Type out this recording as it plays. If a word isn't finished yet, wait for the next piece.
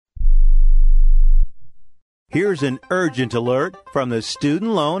Here's an urgent alert from the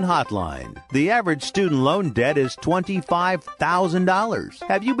Student Loan Hotline. The average student loan debt is $25,000.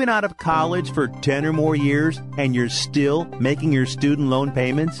 Have you been out of college for 10 or more years and you're still making your student loan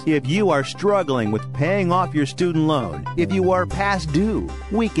payments? If you are struggling with paying off your student loan, if you are past due,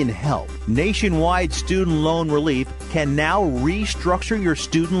 we can help. Nationwide Student Loan Relief can now restructure your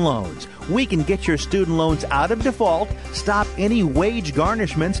student loans. We can get your student loans out of default, stop any wage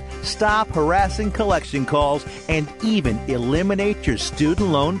garnishments, stop harassing collection calls, and even eliminate your student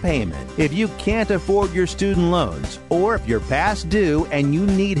loan payment. If you can't afford your student loans, or if you're past due and you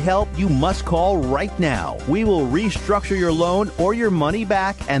need help, you must call right now. We will restructure your loan or your money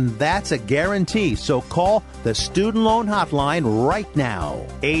back, and that's a guarantee. So call the Student Loan Hotline right now.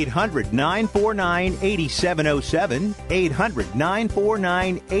 800-949-8707.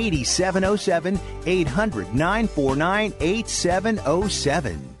 800-949-8707.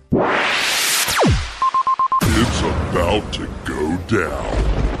 800-949-8707. It's about to go down.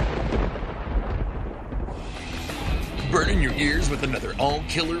 Burning your ears with another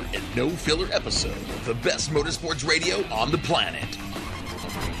all-killer and no-filler episode of the best motorsports radio on the planet.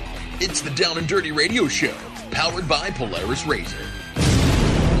 It's the Down and Dirty Radio Show, powered by Polaris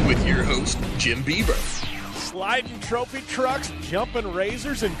RZR. With your host, Jim Beaver. Sliding trophy trucks, jumping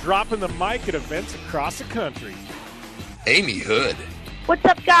razors, and dropping the mic at events across the country. Amy Hood. What's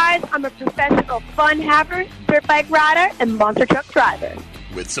up, guys? I'm a professional fun haver, dirt bike rider, and monster truck driver.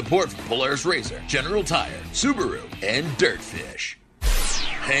 With support from Polaris RZR, General Tire, Subaru, and Dirtfish.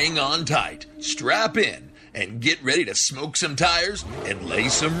 Hang on tight, strap in, and get ready to smoke some tires and lay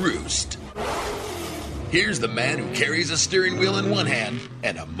some roost. Here's the man who carries a steering wheel in one hand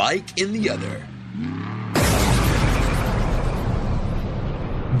and a mic in the other.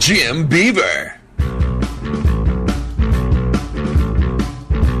 Jim Beaver.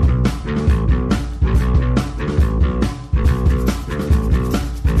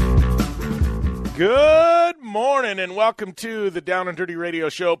 Good morning and welcome to the Down and Dirty Radio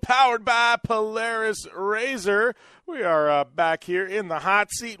Show, powered by Polaris RZR. We are back here in the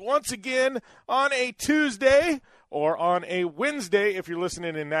hot seat once again on a Tuesday or on a Wednesday if you're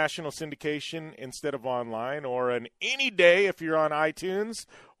listening in national syndication instead of online, or an any day if you're on iTunes,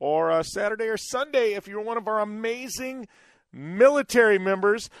 or a Saturday or Sunday if you're one of our amazing military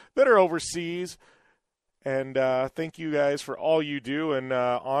members that are overseas. And thank you guys for all you do, and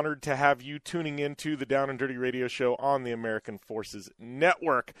honored to have you tuning into the Down and Dirty Radio Show on the American Forces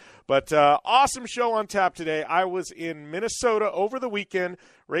Network. But awesome show on tap today. I was in Minnesota over the weekend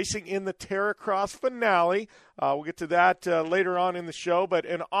racing in the Terracross finale. We'll get to that later on in the show, but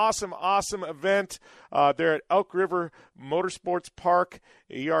an awesome event there at Elk River Motorsports Park,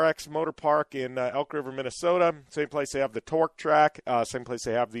 ERX Motor Park in Elk River, Minnesota. Same place they have the Torque track, same place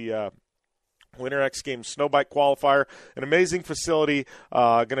they have the Winter X Games Snow Bike Qualifier, an amazing facility.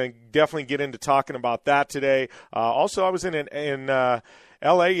 Going to definitely get into talking about that today. Also, I was in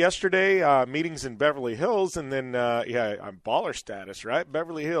L.A. yesterday, meetings in Beverly Hills, and then, I'm baller status, right?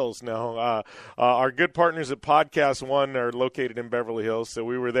 Beverly Hills. No, our good partners at Podcast One are located in Beverly Hills, so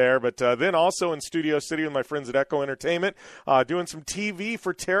we were there. But then also in Studio City with my friends at Echo Entertainment, doing some TV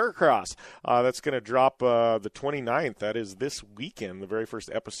for Terracross. That's going to drop the 29th. That is this weekend, the very first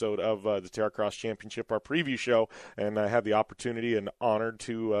episode of the Terracross Championship, our preview show, and I had the opportunity and honored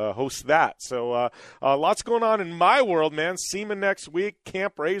to host that. So lots going on in my world, man. SEMA next week.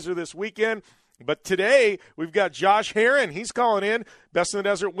 Camp RZR this weekend. But today, we've got Josh Herrin. He's calling in. Best in the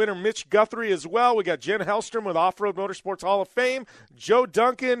Desert winner Mitch Guthrie as well. We got Jen Hellstrom with Off-Road Motorsports Hall of Fame. Joe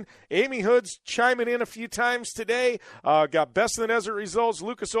Duncan. Amy Hood's chiming in a few times today. Got Best in the Desert results,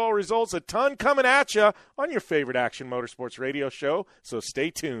 Lucas Oil results, a ton coming at you on your favorite Action Motorsports radio show. So stay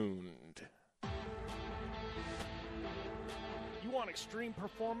tuned. Extreme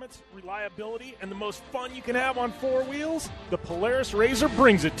performance, reliability, and the most fun you can have on four wheels? The Polaris RZR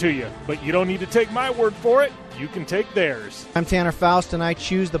brings it to you. But you don't need to take my word for it. You can take theirs. I'm Tanner Faust, and I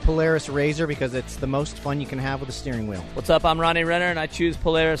choose the Polaris RZR because it's the most fun you can have with a steering wheel. What's up? I'm Ronnie Renner, and I choose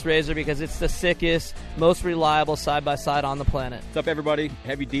Polaris RZR because it's the sickest, most reliable side-by-side on the planet. What's up, everybody?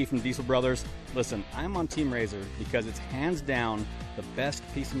 Heavy D from Diesel Brothers. Listen, I'm on Team RZR because it's hands down the best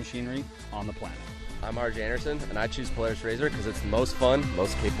piece of machinery on the planet. I'm RJ Anderson, and I choose Polaris RZR because it's the most fun,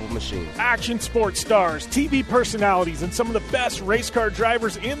 most capable machine. Action sports stars, TV personalities, and some of the best race car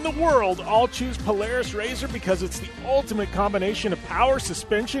drivers in the world all choose Polaris RZR because it's the ultimate combination of power,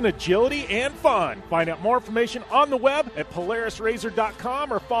 suspension, agility, and fun. Find out more information on the web at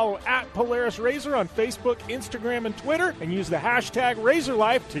PolarisRZR.com or follow at Polaris RZR on Facebook, Instagram, and Twitter, and use the hashtag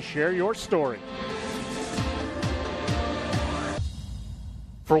RZRLife to share your story.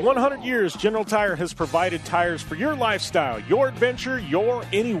 For 100 years, General Tire has provided tires for your lifestyle, your adventure, your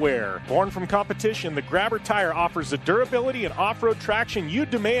anywhere. Born from competition, the Grabber tire offers the durability and off-road traction you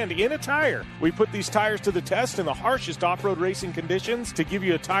demand in a tire. We put these tires to the test in the harshest off-road racing conditions to give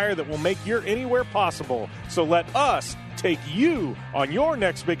you a tire that will make your anywhere possible. So let us take you on your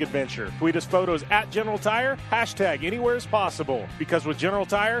next big adventure. Tweet us photos at General Tire, hashtag anywhere is possible. Because with General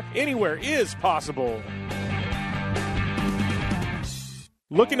Tire, anywhere is possible.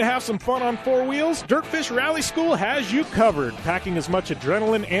 Looking to have some fun on four wheels? Dirtfish Rally School has you covered. Packing as much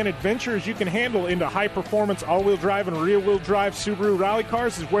adrenaline and adventure as you can handle into high-performance all-wheel drive and rear-wheel drive Subaru rally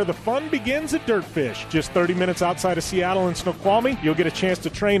cars is where the fun begins at Dirtfish. Just 30 minutes outside of Seattle and Snoqualmie, you'll get a chance to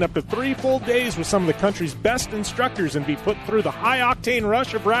train up to 3 full days with some of the country's best instructors and be put through the high-octane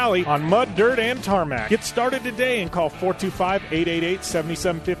rush of rally on mud, dirt, and tarmac. Get started today and call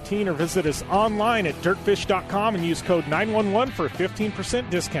 425-888-7715 or visit us online at dirtfish.com and use code 911 for a 15%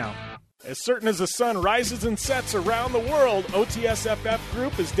 discount. As certain as the sun rises and sets around the world, OTSFF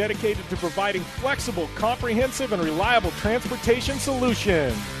Group is dedicated to providing flexible, comprehensive, and reliable transportation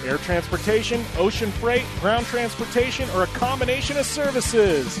solutions. Air transportation, ocean freight, ground transportation, or a combination of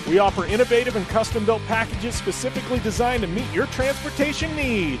services. We offer innovative and custom-built packages specifically designed to meet your transportation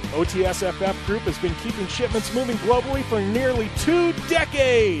needs. OTSFF Group has been keeping shipments moving globally for nearly 2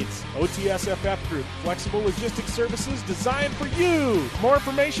 decades. OTSFF Group, flexible logistics services designed for you. More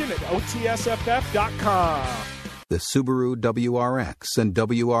information at OTSFF.com. The Subaru WRX and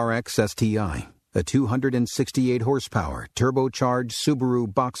WRX STI. A 268 horsepower turbocharged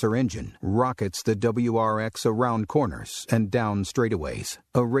Subaru Boxer engine rockets the WRX around corners and down straightaways.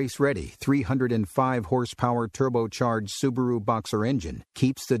 A race-ready 305 horsepower turbocharged Subaru Boxer engine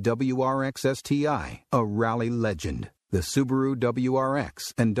keeps the WRX STI a rally legend. The Subaru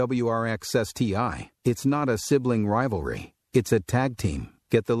WRX and WRX STI. It's not a sibling rivalry. It's a tag team.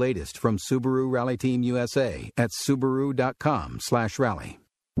 Get the latest from Subaru Rally Team USA at Subaru.com/rally.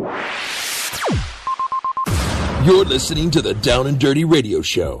 You're listening to the Down and Dirty Radio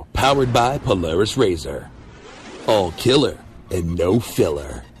Show, powered by Polaris RZR. All killer and no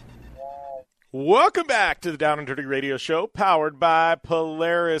filler. Welcome back to the Down and Dirty Radio Show, powered by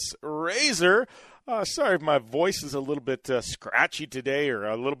Polaris RZR. Sorry if my voice is a little bit scratchy today or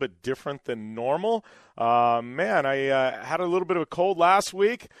a little bit different than normal. I had a little bit of a cold last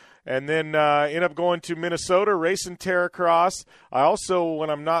week and then ended up going to Minnesota racing Terracross. I also, when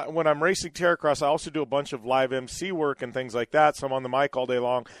I'm racing Terracross, I also do a bunch of live MC work and things like that, so I'm on the mic all day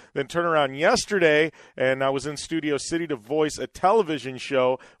long. Then turn around yesterday, and I was in Studio City to voice a television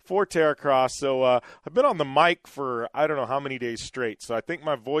show for Terracross. So I've been on the mic for I don't know how many days straight. So I think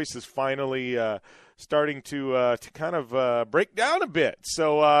my voice is finally starting to kind of break down a bit.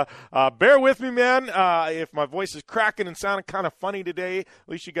 So bear with me, man. If my voice is cracking and sounding kind of funny today, at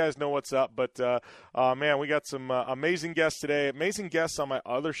least you guys know what's up. But, man, we got some amazing guests today. Amazing guests on my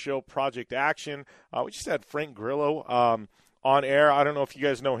other show, Project Action. We just had Frank Grillo on air. I don't know if you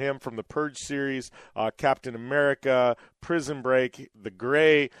guys know him from the Purge series, Captain America, Prison Break, The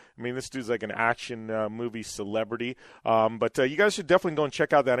Gray. I mean, this dude's like an action movie celebrity. But you guys should definitely go and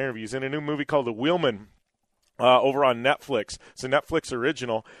check out that interview. He's in a new movie called The Wheelman. Over on Netflix. It's a Netflix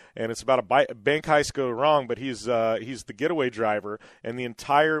original, and it's about a bank heist go wrong, but he's the getaway driver, and the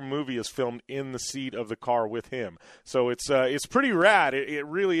entire movie is filmed in the seat of the car with him. So it's pretty rad. It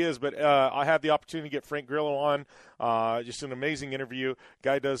really is. But I had the opportunity to get Frank Grillo on. Just an amazing interview.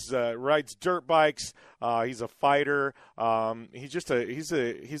 Guy rides dirt bikes. He's a fighter. He's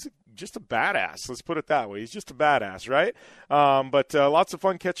just a badass. Let's put it that way. He's just a badass, right? But lots of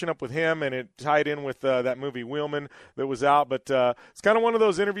fun catching up with him, and it tied in with that movie Wheelman that was out. But it's kind of one of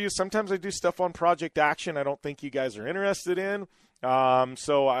those interviews. Sometimes I do stuff on Project Action I don't think you guys are interested in.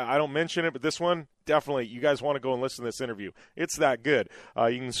 So I don't mention it, but this one, definitely, you guys want to go and listen to this interview. It's that good.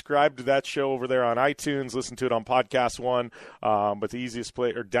 You can subscribe to that show over there on iTunes, listen to it on Podcast One, but the easiest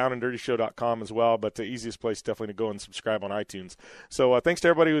place, or downanddirtyshow.com as well, but the easiest place definitely to go and subscribe on iTunes. So thanks to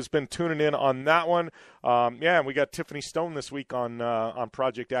everybody who's been tuning in on that one. And we got Tiffany Stone this week on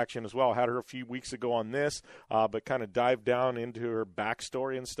Project Action as well. I had her a few weeks ago on this, but kind of dived down into her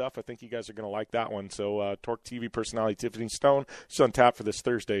backstory and stuff. I think you guys are going to like that one. So Torque TV personality Tiffany Stone, she's on tap for this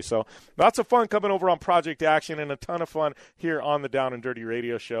Thursday. So lots of fun coming over on Project Action and a ton of fun here on the Down and Dirty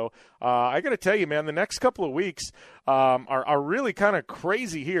Radio Show. I got to tell you, man, the next couple of weeks are really kind of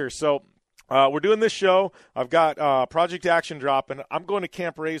crazy here. So we're doing this show. I've got Project Action dropping. I'm going to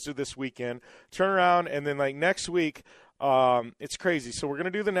Camp RZR this weekend. Turn around, and then like next week, it's crazy. So we're going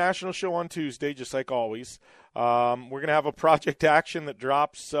to do the national show on Tuesday, just like always. We're going to have a Project Action that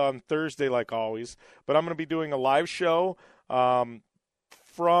drops on Thursday, like always. But I'm going to be doing a live show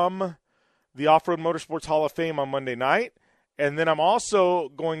from the Off-Road Motorsports Hall of Fame on Monday night. And then I'm also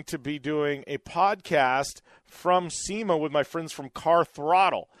going to be doing a podcast from SEMA with my friends from Car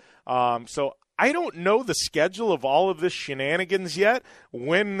Throttle. So I don't know the schedule of all of this shenanigans yet,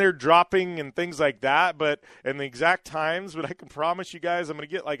 when they're dropping and things like that, and the exact times, but I can promise you guys I'm going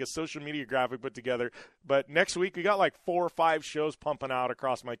to get like a social media graphic put together. But next week we got like 4 or 5 shows pumping out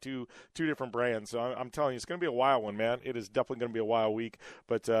across my two different brands. So I'm telling you, it's going to be a wild one, man. It is definitely going to be a wild week,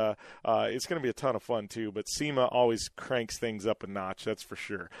 but it's going to be a ton of fun too. But SEMA always cranks things up a notch, that's for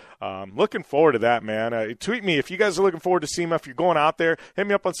sure. Looking forward to that, man. Tweet me if you guys are looking forward to SEMA. If you're going out there, hit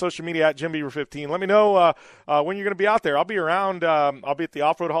me up on social media at JimBeaver15. Let me know when you're going to be out there. I'll be around. I'll be at the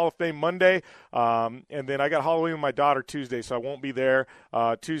Off-Road Hall of Fame Monday, and then I got Halloween with my daughter Tuesday, so I won't be there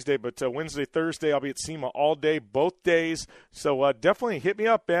Tuesday. But Wednesday, Thursday, I'll be at SEMA all day, both days. So definitely hit me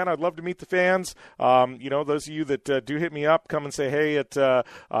up, man. I'd love to meet the fans. Those of you that do hit me up, come and say hey at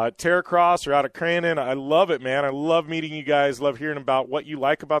Terracross or out of Crandon. I love it, man. I love meeting you guys. Love hearing about what you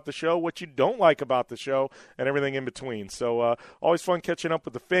like about the show, what you don't like about the show, and everything in between. So always fun catching up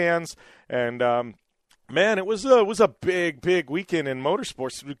with the fans. And man, it was a big weekend in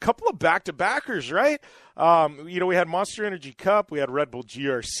motorsports. A couple of back-to-backers, right? We had Monster Energy Cup, we had Red Bull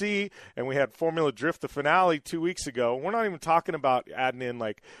GRC, and we had Formula Drift, the finale 2 weeks ago. We're not even talking about adding in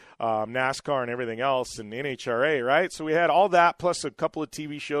like NASCAR and everything else and NHRA, right? So we had all that plus a couple of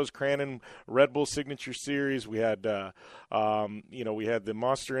TV shows, Crandon Red Bull Signature Series. We had, we had the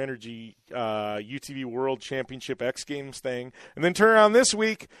Monster Energy UTV World Championship X Games thing, and then turn around this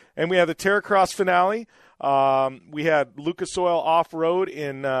week and we had the Terracross finale. We had Lucas Oil Off-Road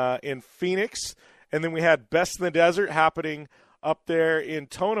in Phoenix. And then we had Best in the Desert happening up there in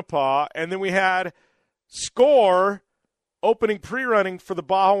Tonopah. And then we had Score opening pre-running for the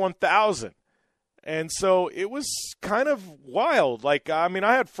Baja 1000. And so it was kind of wild. I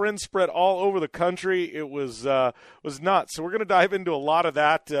had friends spread all over the country. It was nuts. So we're going to dive into a lot of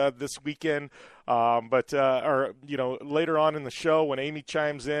that this weekend. Later on in the show when Amy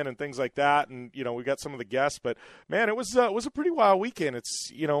chimes in and things like that, and we got some of the guests. But man, it was a pretty wild weekend. It's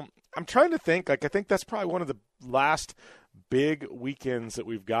I'm trying to think. I think that's probably one of the last big weekends that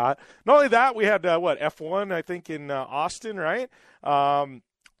we've got. Not only that, we had F1 I think in Austin, right?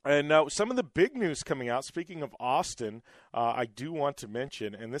 And some of the big news coming out, speaking of Austin, I do want to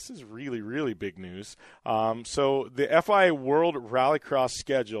mention, and this is really, really big news. So the FIA World Rallycross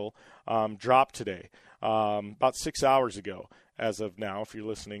schedule dropped today, about 6 hours ago. As of now, if you're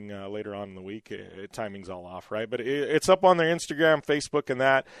listening later on in the week, timing's all off, right? But it's up on their Instagram, Facebook, and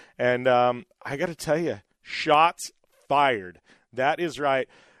that. And I got to tell you, shots fired. That is right.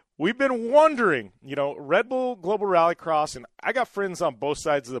 We've been wondering, Red Bull Global Rallycross, and I got friends on both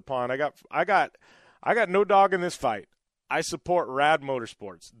sides of the pond. I got no dog in this fight. I support Rad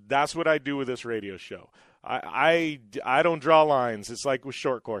Motorsports. That's what I do with this radio show. I don't draw lines. It's like with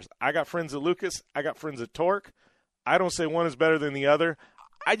short course. I got friends at Lucas. I got friends at Torque. I don't say one is better than the other.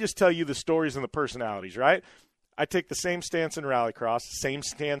 I just tell you the stories and the personalities, right? I take the same stance in Rallycross, same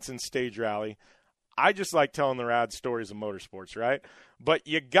stance in stage rally. I just like telling the rad stories of motorsports, right? But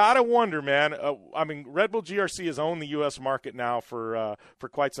you got to wonder, man. Red Bull GRC has owned the U.S. market now for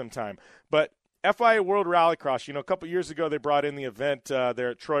quite some time. But FIA World Rallycross, a couple years ago they brought in the event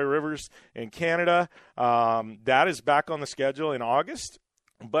there at Troy Rivers in Canada. That is back on the schedule in August.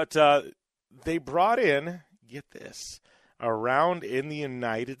 But they brought in, get this, a round in the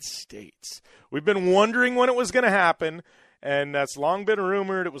United States. We've been wondering when it was going to happen, and that's long been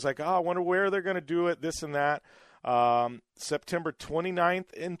rumored. It was like, I wonder where they're going to do it, this and that. September 29th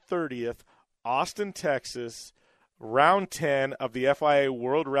and 30th, Austin, Texas, round 10 of the FIA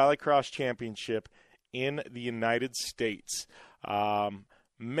World Rallycross Championship in the United States.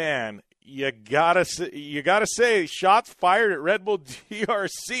 Man, you gotta say, shots fired at Red Bull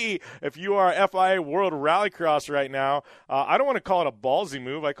GRC if you are FIA World Rallycross right now. I don't want to call it a ballsy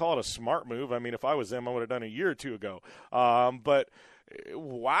move. I call it a smart move. If I was them, I would have done a year or two ago. But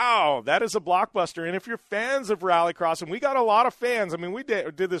wow, that is a blockbuster. And if you're fans of Rallycross, and we got a lot of fans. we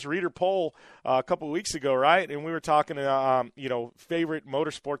did this reader poll a couple of weeks ago, right? And we were talking, favorite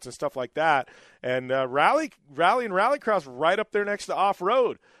motorsports and stuff like that. And rally and Rallycross right up there next to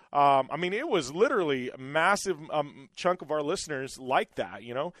off-road. It was literally a massive chunk of our listeners like that,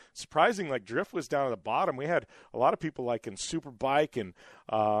 Surprising, like Drift was down at the bottom. We had a lot of people like in Superbike and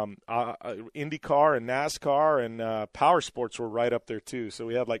IndyCar and NASCAR and Power Sports were right up there too. So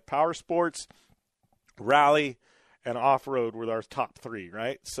we had like Power Sports, Rally, and Off-Road were our top three,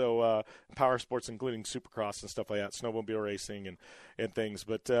 right? So Power Sports, including Supercross and stuff like that, snowmobile racing and things.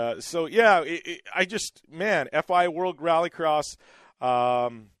 But FIA World Rallycross,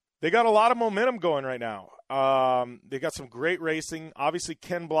 They got a lot of momentum going right now. They got some great racing. Obviously,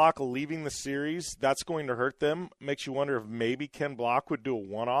 Ken Block leaving the series, that's going to hurt them. Makes you wonder if maybe Ken Block would do a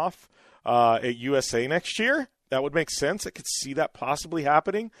one-off at USA next year. That would make sense. I could see that possibly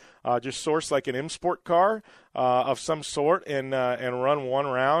happening. Just source like an M Sport car of some sort and run one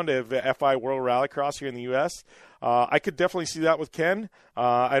round of FI World Rallycross here in the U.S. I could definitely see that with Ken.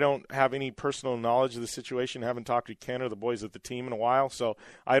 I don't have any personal knowledge of the situation. I haven't talked to Ken or the boys at the team in a while, so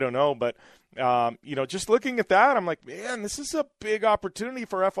I don't know. But, just looking at that, I'm like, man, this is a big opportunity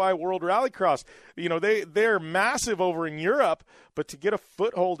for FI World Rallycross. They're massive over in Europe, but to get a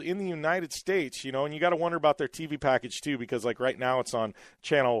foothold in the United States, and you got to wonder about their TV package too, because like right now it's on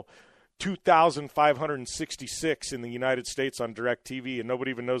channel 2,566 in the United States on DirecTV, and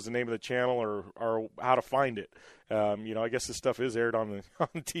nobody even knows the name of the channel or how to find it. I guess this stuff is aired on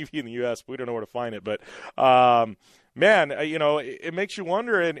TV in the U.S., but we don't know where to find it. But, man, it makes you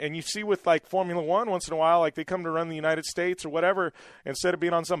wonder, and you see with, like, Formula One once in a while, like they come to run the United States or whatever, instead of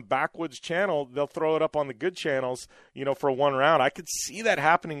being on some backwoods channel, they'll throw it up on the good channels, for one round. I could see that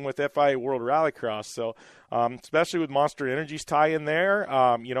happening with FIA World Rallycross. So, especially with Monster Energy's tie in there,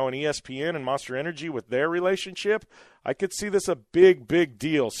 and ESPN and Monster Energy with their relationship, I could see this a big, big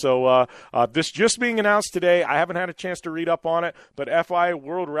deal. So this just being announced today. I haven't had a chance to read up on it, but FIA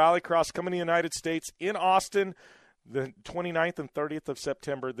World Rallycross coming to the United States in Austin, the 29th and 30th of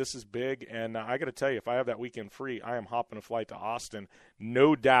September. This is big, and I got to tell you, if I have that weekend free, I am hopping a flight to Austin,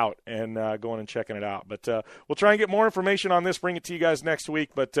 no doubt, and going and checking it out. But we'll try and get more information on this, bring it to you guys next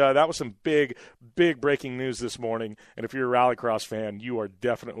week. But that was some big, big breaking news this morning, and if you're a Rallycross fan, you are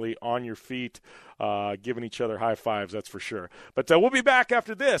definitely on your feet, giving each other high fives, that's for sure. But we'll be back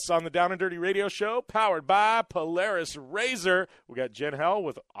after this on the Down and Dirty Radio Show, powered by Polaris RZR. We got Jen Hell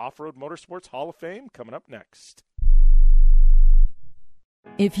with Off-Road Motorsports Hall of Fame coming up next.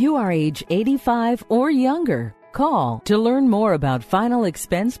 If you are age 85 or younger, call to learn more about final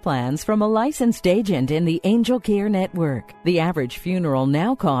expense plans from a licensed agent in the Angel Care Network. The average funeral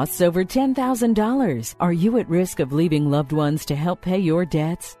now costs over $10,000. Are you at risk of leaving loved ones to help pay your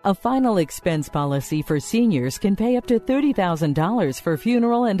debts? A final expense policy for seniors can pay up to $30,000 for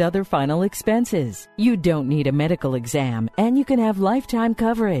funeral and other final expenses. You don't need a medical exam, and you can have lifetime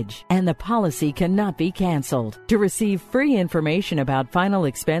coverage, and the policy cannot be canceled. To receive free information about final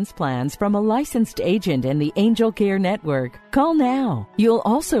expense plans from a licensed agent in the Angel Care Network, call now. You'll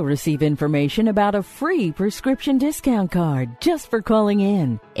also receive information about a free prescription discount card just for calling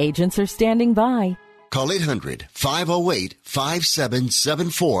in. Agents are standing by. Call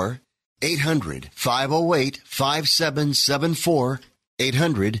 800-508-5774. 800-508-5774.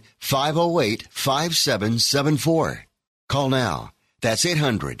 800-508-5774. Call now. That's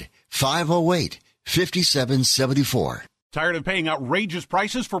 800-508-5774. Tired of paying outrageous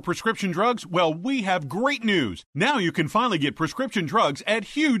prices for prescription drugs? Well, we have great news. Now you can finally get prescription drugs at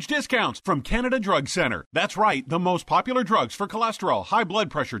huge discounts from Canada Drug Center. That's right, the most popular drugs for cholesterol, high blood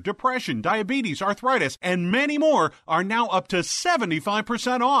pressure, depression, diabetes, arthritis, and many more are now up to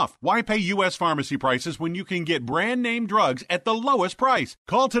 75% off. Why pay U.S. pharmacy prices when you can get brand name drugs at the lowest price?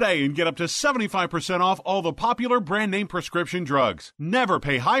 Call today and get up to 75% off all the popular brand name prescription drugs. Never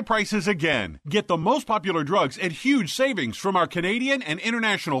pay high prices again. Get the most popular drugs at huge savings from our Canadian and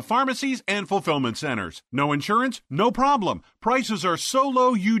international pharmacies and fulfillment centers. No insurance? No problem. Prices are so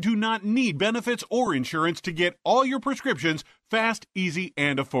low you do not need benefits or insurance to get all your prescriptions fast, easy,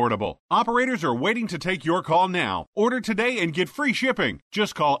 and affordable. Operators are waiting to take your call now. Order today and get free shipping.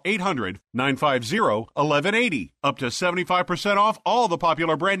 Just call 800-950-1180. Up to 75% off all the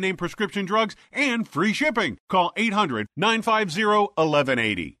popular brand name prescription drugs and free shipping. Call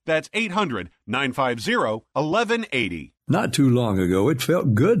 800-950-1180. That's 800-950-1180. Not too long ago, it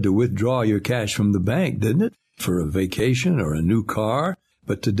felt good to withdraw your cash from the bank, didn't it? For a vacation or a new car.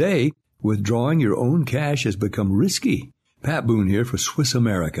 But today, withdrawing your own cash has become risky. Pat Boone here for Swiss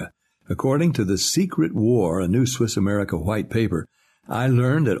America. According to The Secret War, a new Swiss America white paper, I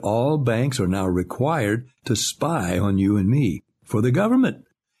learned that all banks are now required to spy on you and me for the government,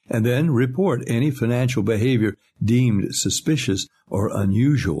 and then report any financial behavior deemed suspicious or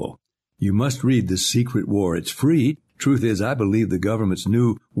unusual. You must read The Secret War. It's free. Truth is, I believe the government's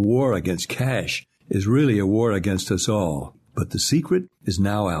new war against cash is really a war against us all. But the secret is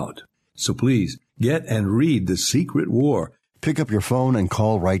now out. So please, get and read The Secret War. Pick up your phone and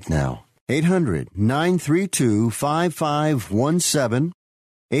call right now. 800-932-5517.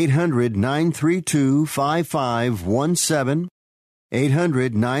 800-932-5517.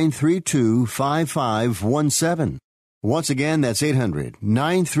 800-932-5517. Once again, that's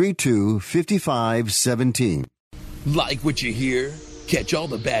 800-932-5517. Like what you hear? Catch all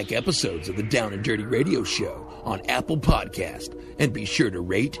the back episodes of the Down and Dirty Radio Show on Apple Podcast, and be sure to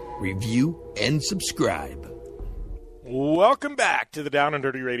rate, review, and subscribe. Welcome back to the Down and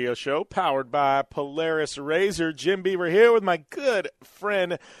Dirty Radio Show, powered by Polaris Razor. Jim Beaver here with my good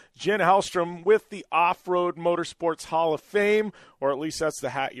friend Jen Hellstrom with the Off-Road Motorsports Hall of Fame, or at least that's the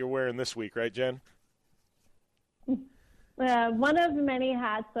hat you're wearing this week, right, Jen? One of many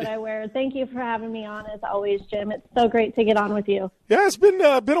hats that I wear. Thank you for having me on, as always, Jim. It's so great to get on with you. Yeah, it's been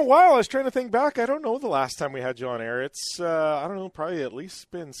a while. I was trying to think back. I don't know the last time we had you on air. It's, I don't know, probably at least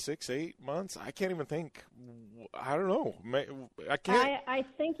been 6-8 months. I can't even think. I don't know. I can't. I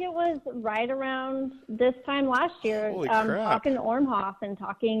think it was right around this time last year. Holy crap. Talking to Ormhoff and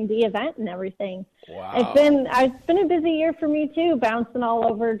talking the event and everything. Wow. It's been a busy year for me, too, bouncing all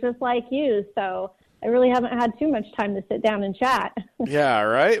over just like you, so I really haven't had too much time to sit down and chat. Yeah,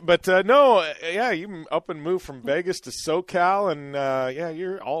 right. But you up and moved from Vegas to SoCal, and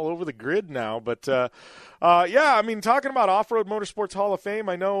you're all over the grid now. But I mean, talking about Off-Road Motorsports Hall of Fame,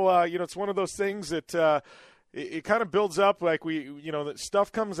 I know it's one of those things that it kind of builds up. Like that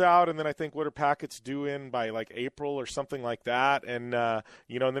stuff comes out, and then I think what are packets due in by like April or something like that, and and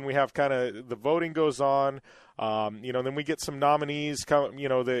then we have kind of the voting goes on. Then we get some nominees,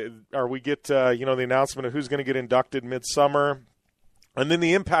 we get the announcement of who's going to get inducted midsummer, and then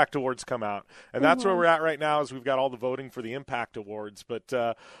the Impact Awards come out, and that's where we're at right now. Is we've got all the voting for the Impact Awards, but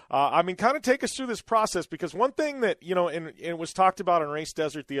kind of take us through this process, because one thing that and it was talked about on Race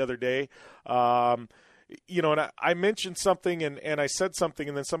Desert the other day. And I mentioned something and I said something,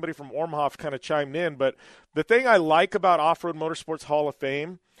 and then somebody from Ormhoff kind of chimed in. But the thing I like about Off-Road Motorsports Hall of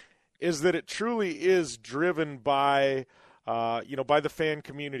Fame is that it truly is driven by, by the fan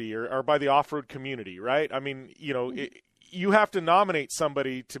community or by the off-road community, right? I mean, you have to nominate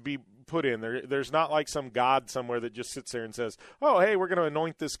somebody to be put in there. There's not like some god somewhere that just sits there and says, oh, hey, we're going to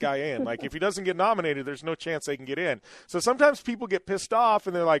anoint this guy in. Like, if he doesn't get nominated, there's no chance they can get in. So sometimes people get pissed off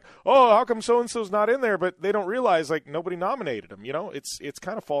and they're like, oh, how come so-and-so's not in there? But they don't realize, like, nobody nominated him. It's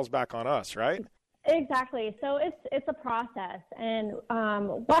kind of falls back on us, right? Exactly. So it's a process. And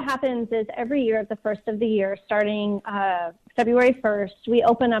what happens is every year at the first of the year, starting February 1st, we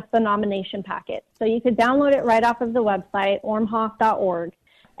open up the nomination packet. So you could download it right off of the website, ormhoff.org.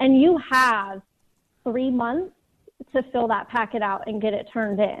 And you have 3 months to fill that packet out and get it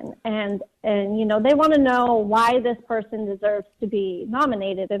turned in. And they want to know why this person deserves to be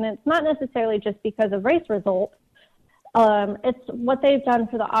nominated. And it's not necessarily just because of race results. It's what they've done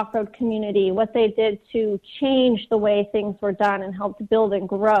for the off-road community, what they did to change the way things were done and help build and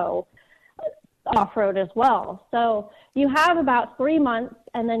grow off-road as well. So you have about 3 months,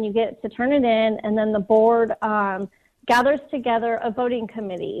 and then you get to turn it in, and then the board gathers together a voting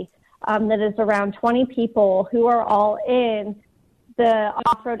committee that is around 20 people who are all in the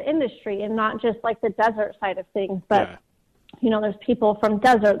off-road industry, and not just like the desert side of things, but there's people from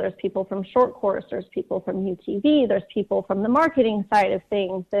desert, there's people from short course, there's people from UTV, there's people from the marketing side of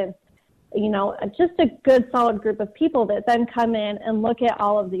things, and just a good solid group of people that then come in and look at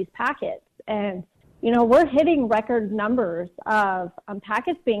all of these packets. And we're hitting record numbers of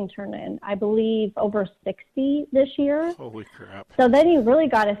packets being turned in. I believe over 60 this year. Holy crap. So then you really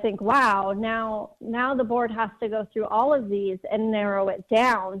got to think, wow, now the board has to go through all of these and narrow it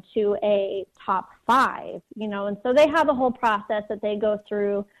down to a top 5, and so they have a whole process that they go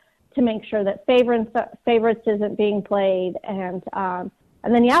through to make sure that favorites isn't being played. And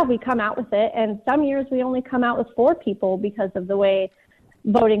then, we come out with it. And some years we only come out with 4 people because of the way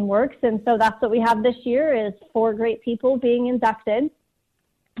voting works. And so that's what we have this year, is 4 great people being inducted.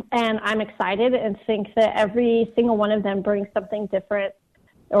 And I'm excited and think that every single one of them brings something different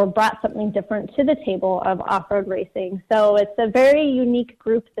or brought something different to the table of off-road racing. So it's a very unique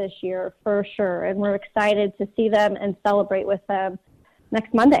group this year for sure. And we're excited to see them and celebrate with them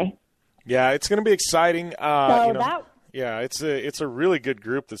next Monday. Yeah, it's going to be exciting. It's a really good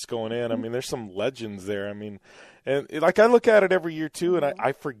group that's going in. I mean, there's some legends there. I mean, and like I look at it every year too, and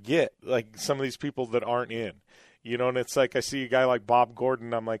I forget like some of these people that aren't in, and it's like I see a guy like Bob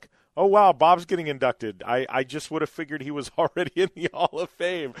Gordon. I'm like, oh, wow, Bob's getting inducted. I just would have figured he was already in the Hall of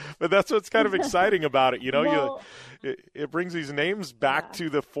Fame. But that's what's kind of exciting about it. It brings these names back to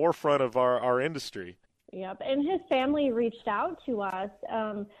the forefront of our industry. Yep, and his family reached out to us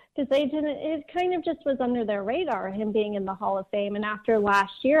because it kind of just was under their radar, him being in the Hall of Fame. And after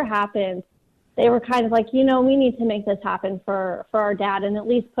last year happened, they were kind of like, we need to make this happen for our dad and at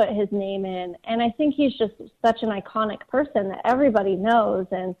least put his name in. And I think he's just such an iconic person that everybody knows.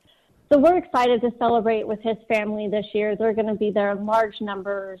 And so we're excited to celebrate with his family this year. They're going to be there in large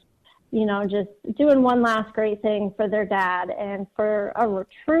numbers. just doing one last great thing for their dad and for a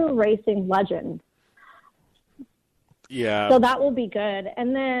true racing legend. Yeah. So that will be good.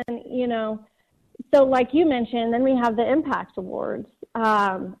 And then, so like you mentioned, then we have the Impact Awards.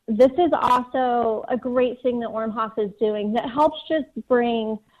 This is also a great thing that Ormhoff is doing that helps just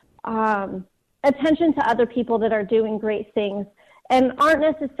bring attention to other people that are doing great things and aren't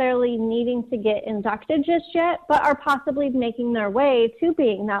necessarily needing to get inducted just yet, but are possibly making their way to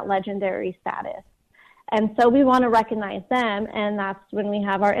being that legendary status. And so we want to recognize them, and that's when we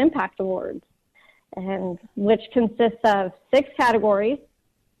have our Impact Awards, and which consists of 6 categories.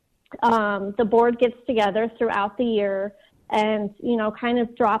 The board gets together throughout the year and, kind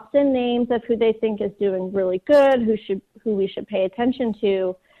of drops in names of who they think is doing really good, who we should pay attention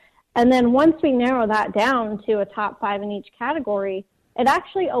to. And then once we narrow that down to a top 5 in each category, it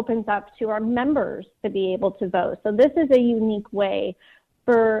actually opens up to our members to be able to vote. So this is a unique way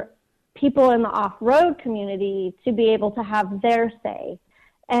for people in the off-road community to be able to have their say.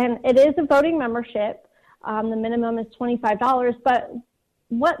 And it is a voting membership. The minimum is $25, but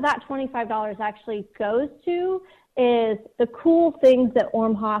what that $25 actually goes to is the cool things that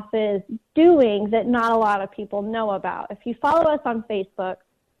Ormhoff is doing that not a lot of people know about. If you follow us on Facebook,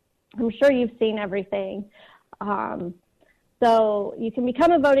 I'm sure you've seen everything. So you can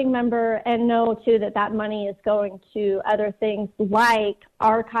become a voting member and know, too, that money is going to other things like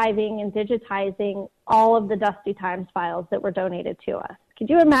archiving and digitizing all of the Dusty Times files that were donated to us. Could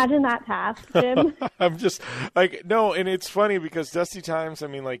you imagine that task, Jim? I'm just like, no, and it's funny because Dusty Times,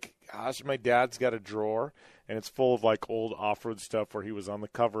 gosh, my dad's got a drawer, and it's full of, old off-road stuff where he was on the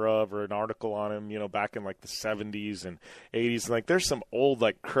cover of or an article on him, back in, the 70s and 80s. And, there's some old,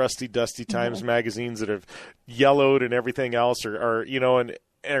 crusty Dusty Times magazines that have yellowed and everything else or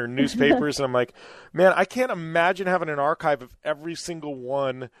newspapers. And I'm like, man, I can't imagine having an archive of every single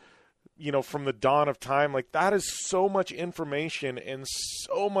one, from the dawn of time. That is so much information and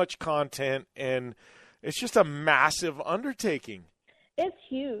so much content, and it's just a massive undertaking. It's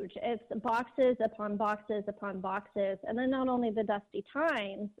huge. It's boxes upon boxes upon boxes. And then not only the Dusty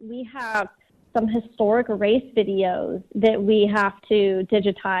Times, we have some historic race videos that we have to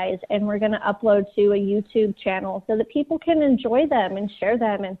digitize, and we're going to upload to a YouTube channel so that people can enjoy them and share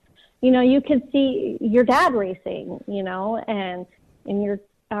them. And, you can see your dad racing, and your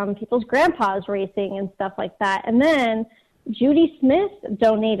people's grandpas racing and stuff like that. And then Judy Smith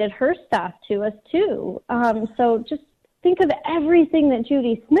donated her stuff to us, too. So just think of everything that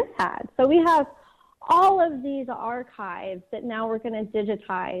Judy Smith had. So we have all of these archives that now we're going to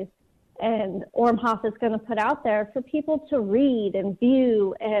digitize, and Ormhoff is going to put out there for people to read and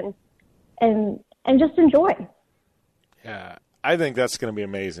view and just enjoy. Yeah, I think that's going to be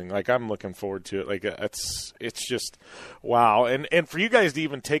amazing. I'm looking forward to it. It's just wow. And for you guys to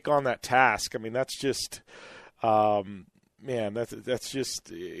even take on that task, that's just man, that's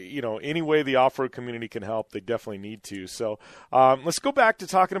just, any way the off-road community can help, they definitely need to. So let's go back to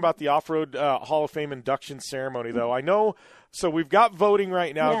talking about the Off-Road Hall of Fame induction ceremony, though. I know, so we've got voting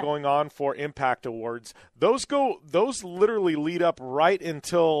right now going on for Impact Awards. Those literally lead up right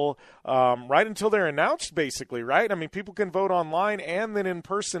until they're announced, basically, right? People can vote online and then in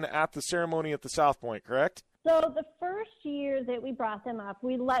person at the ceremony at the South Point, correct? So the first year that we brought them up,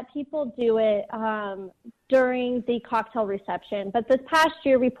 we let people do it during the cocktail reception. But this past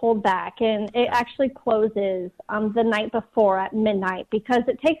year we pulled back, and it actually closes the night before at midnight because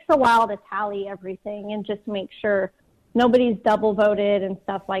it takes a while to tally everything and just make sure nobody's double voted and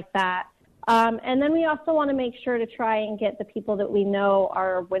stuff like that. And then we also want to make sure to try and get the people that we know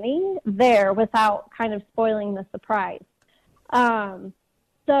are winning there without kind of spoiling the surprise.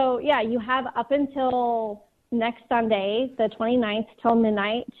 So, yeah, you have up until next Sunday, the 29th, till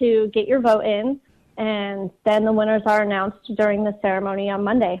midnight to get your vote in, and then the winners are announced during the ceremony on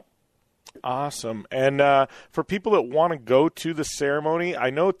Monday. Awesome. And for people that want to go to the ceremony, I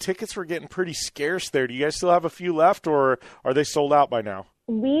know tickets were getting pretty scarce there. Do you guys still have a few left, or are they sold out by now?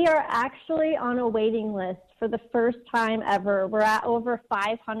 We are actually on a waiting list for the first time ever. We're at over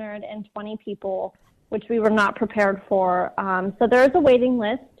 520 people, which we were not prepared for. So there is a waiting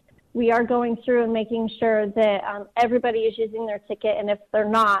list. We are going through and making sure that everybody is using their ticket, and if they're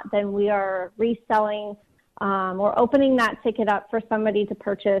not, then we are reselling or opening that ticket up for somebody to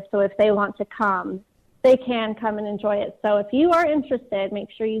purchase. So if they want to come, they can come and enjoy it. So if you are interested, make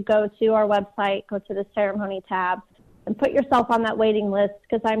sure you go to our website, go to the ceremony tab, and put yourself on that waiting list,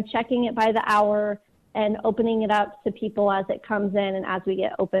 because I'm checking it by the hour and opening it up to people as it comes in and as we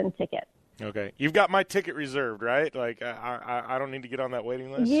get open tickets. Okay. You've got my ticket reserved, right? I don't need to get on that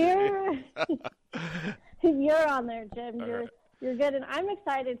waiting list? You're on there, Jim. You're good, and I'm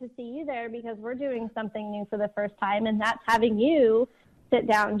excited to see you there because we're doing something new for the first time, and that's having you sit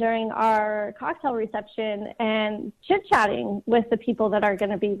down during our cocktail reception and chit-chatting with the people that are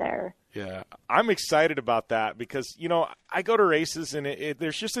going to be there. Yeah, I'm excited about that because, I go to races and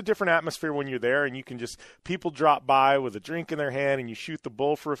there's just a different atmosphere when you're there, and you can just, people drop by with a drink in their hand and you shoot the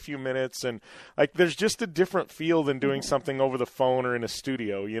bull for a few minutes, and there's just a different feel than doing something over the phone or in a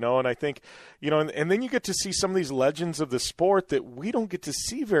studio, and I think, and then you get to see some of these legends of the sport that we don't get to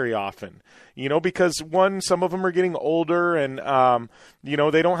see very often, because some of them are getting older and,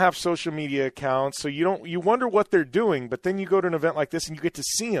 they don't have social media accounts, so you wonder what they're doing, but then you go to an event like this and you get to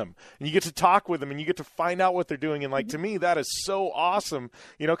see them. And you get to talk with them, and you get to find out what they're doing. And, to me, that is so awesome,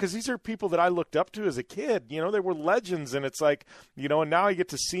 because these are people that I looked up to as a kid. They were legends, and it's and now I get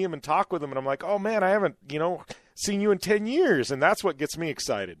to see them and talk with them, and I'm like, oh, man, I haven't, seen you in 10 years, and that's what gets me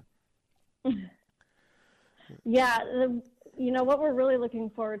excited. Yeah, what we're really looking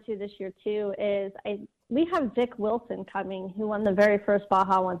forward to this year, too, is we have Vic Wilson coming, who won the very first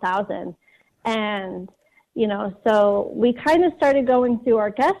Baja 1000, and so we kind of started going through our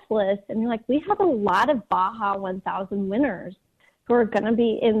guest list, and we have a lot of Baja 1000 winners who are going to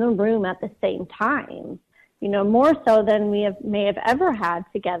be in the room at the same time, more so than we may have ever had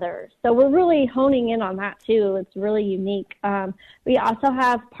together. So we're really honing in on that too. It's really unique. We also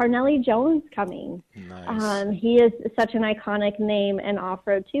have Parnelli Jones coming. Nice. He is such an iconic name in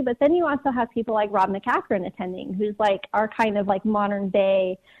off-road too, but then you also have people like Rob McCachran attending, who's our kind of modern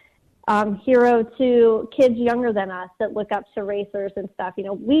day hero to kids younger than us that look up to racers and stuff.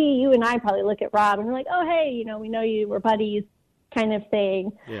 You and I probably look at Rob and we're like, oh, hey, we know you, we're buddies kind of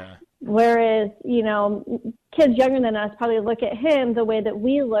thing. Yeah. Whereas, kids younger than us probably look at him the way that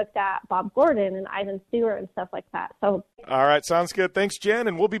we looked at Bob Gordon and Ivan Stewart and stuff like that. So, all right, sounds good. Thanks, Jen.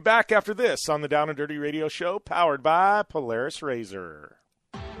 And we'll be back after this on the Down and Dirty Radio Show, powered by Polaris RZR.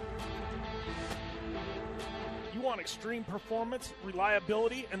 Want extreme performance,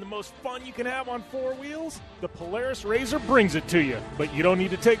 reliability, and the most fun you can have on four wheels? The Polaris RZR brings it to you. But you don't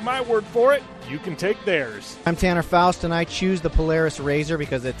need to take my word for it. You can take theirs. I'm Tanner Faust, and I choose the Polaris RZR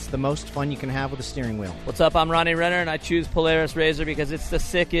because it's the most fun you can have with a steering wheel. What's up? I'm Ronnie Renner, and I choose Polaris RZR because it's the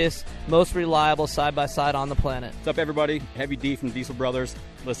sickest, most reliable side-by-side on the planet. What's up, everybody? Heavy D from Diesel Brothers.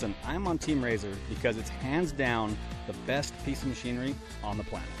 Listen, I'm on Team RZR because it's hands down the best piece of machinery on the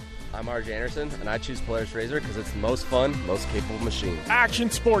planet. I'm RJ Anderson, and I choose Polaris RZR because it's the most fun, most capable machine. Action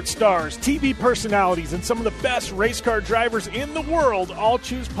sports stars, TV personalities, and some of the best race car drivers in the world all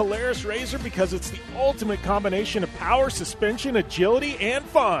choose Polaris RZR because it's the ultimate combination of power, suspension, agility, and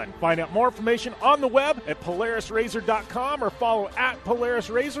fun. Find out more information on the web at PolarisRZR.com or follow at Polaris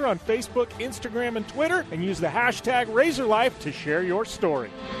RZR on Facebook, Instagram, and Twitter, and use the hashtag RazorLife to share your story.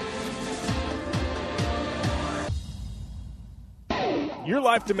 Your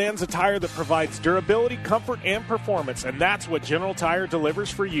life demands a tire that provides durability, comfort, and performance, and that's what General Tire delivers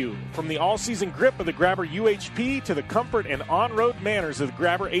for you. From the all-season grip of the Grabber UHP to the comfort and on-road manners of the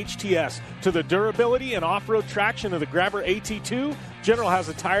Grabber HTS to the durability and off-road traction of the Grabber AT2, General has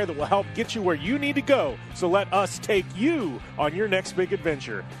a tire that will help get you where you need to go. So let us take you on your next big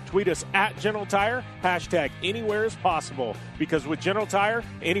adventure. Tweet us at General Tire, hashtag anywhere is possible, because with General Tire,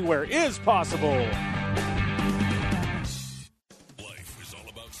 anywhere is possible.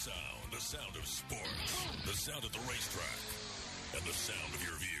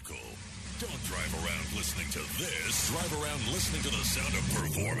 Drive around listening to the sound of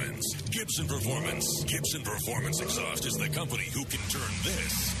performance. Gibson Performance. Gibson Performance Exhaust is the company who can turn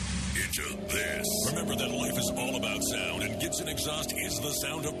this into this. Remember that life is all about sound, and Gibson Exhaust is the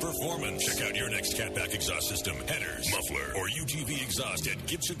sound of performance. Check out your next catback exhaust system, headers, muffler, or UTV exhaust at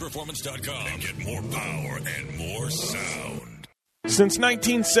GibsonPerformance.com and get more power and more sound. Since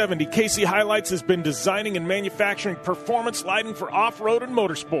 1970, KC Highlights has been designing and manufacturing performance lighting for off-road and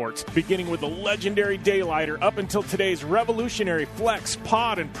motorsports, beginning with the legendary Daylighter up until today's revolutionary Flex,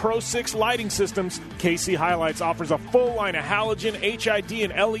 Pod, and Pro 6 lighting systems. KC Highlights offers a full line of halogen, HID,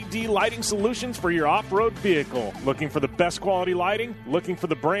 and LED lighting solutions for your off-road vehicle. Looking for the best quality lighting? Looking for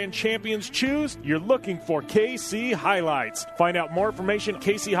the brand champions choose? You're looking for KC Highlights. Find out more information at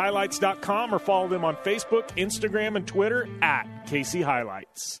KCHighlights.com or follow them on Facebook, Instagram, and Twitter at KC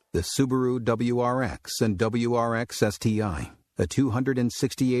Highlights. The Subaru WRX and WRX STI. A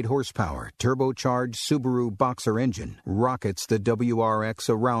 268 horsepower turbocharged Subaru Boxer engine rockets the WRX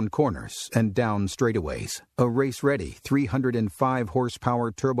around corners and down straightaways. A race-ready 305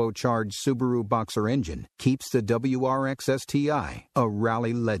 horsepower turbocharged Subaru Boxer engine keeps the WRX STI a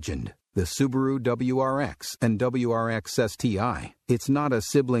rally legend. The Subaru WRX and WRX STI. It's not a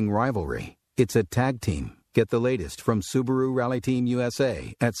sibling rivalry. It's a tag team. Get the latest from Subaru Rally Team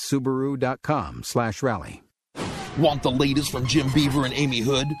USA at Subaru.com/rally. Want the latest from Jim Beaver and Amy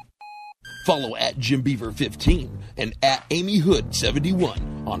Hood? Follow at Jim Beaver 15 and at Amy Hood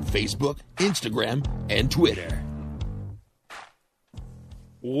 71 on Facebook, Instagram, and Twitter.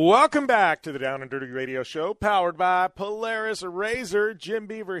 Welcome back to the Down and Dirty Radio Show, powered by Polaris Razor. Jim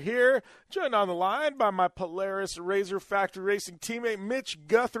Beaver here, joined on the line by my Polaris Razor Factory Racing teammate, Mitch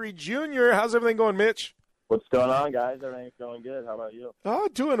Guthrie Jr. How's everything going, Mitch? What's going on, guys? Everything's going good. How about you? Oh,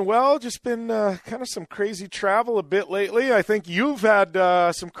 doing well. Just been kind of some crazy travel a bit lately. I think you've had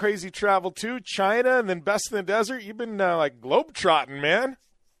some crazy travel too. China and then Best in the Desert. You've been like globetrotting, man.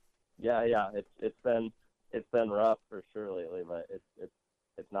 Yeah. It's been rough for sure lately, but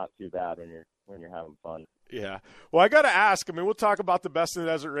it's not too bad when you're having fun. Yeah. Well, I got to ask. I mean, we'll talk about the Best in the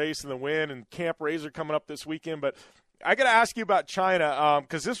Desert race and the win and Camp Razor coming up this weekend, but I got to ask you about China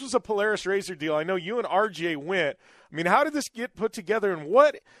because this was a Polaris Razor deal. I know you and RJ went. I mean, how did this get put together, and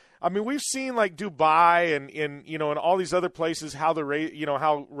what? I mean, we've seen like Dubai and and all these other places how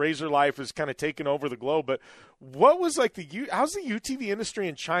how Razor Life is kind of taken over the globe. But what was like how's the UTV industry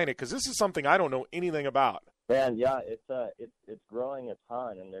in China? Because this is something I don't know anything about. Man, yeah, it's growing a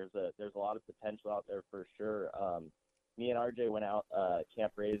ton, and there's a lot of potential out there for sure. Me and RJ went out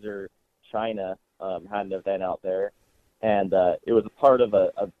Camp Razor China, had an event out there. And it was a part of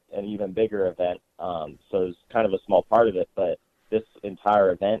an even bigger event, so it was kind of a small part of it. But this entire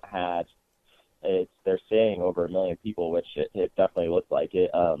event they're saying over 1 million people, which it definitely looked like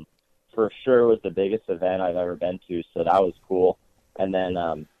it. For sure was the biggest event I've ever been to, so that was cool. And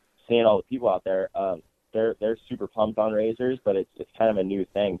then seeing all the people out there, they're super pumped on Razors, but it's kind of a new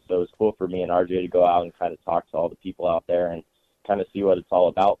thing. So it was cool for me and RJ to go out and kind of talk to all the people out there and kind of see what it's all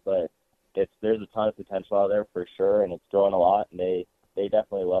about. But there's a ton of potential out there for sure, and it's growing a lot, and they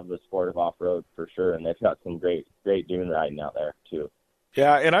definitely love the sport of off-road for sure, and they've got some great dune riding out there too.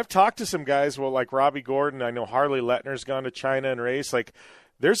 Yeah, and I've talked to some guys, like Robbie Gordon. I know Harley Lettner's gone to China and raced. Like,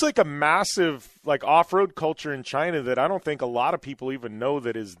 there's like a massive like off-road culture in China that I don't think a lot of people even know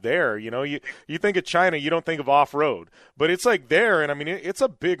that is there. You think of China, you don't think of off-road, but it's like there, and I mean it's a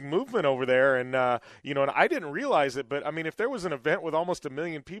big movement over there, and and I didn't realize it, but I mean if there was an event with almost 1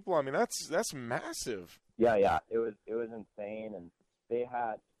 million people, I mean that's massive. Yeah, it was insane, and they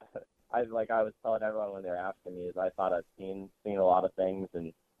had I was telling everyone when they were asking me is I thought I'd seen a lot of things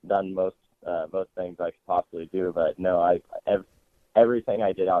and done most things I could possibly do, but no, everything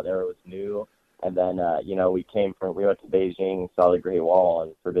I did out there was new. And then, we went to Beijing, saw the Great Wall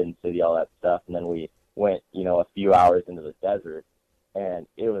and Forbidden City, all that stuff. And then we went, a few hours into the desert, and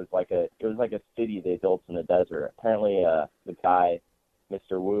it was like a city they built in the desert. Apparently, the guy,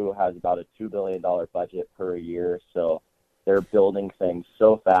 Mr. Wu, has about a $2 billion budget per year. So they're building things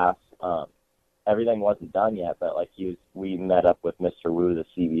so fast. Everything wasn't done yet, but we met up with Mr. Wu, the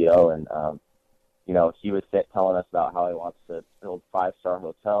CBO, and, he was telling us about how he wants to build 5-star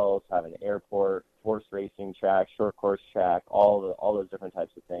hotels, have an airport, horse racing track, short course track, all those different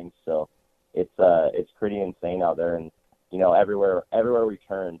types of things. So it's pretty insane out there, and everywhere we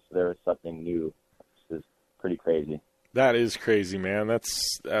turned, there was something new. It's pretty crazy. That is crazy, man.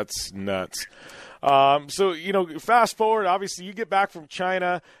 That's nuts. So fast forward. Obviously, you get back from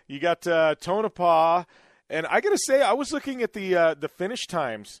China. You got Tonopah, and I gotta say, I was looking at the finish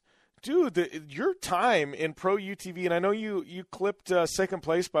times. Dude, your time in Pro UTV, and I know you clipped second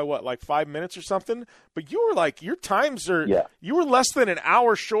place by what, 5 minutes or something, but you were your times are, you were less than an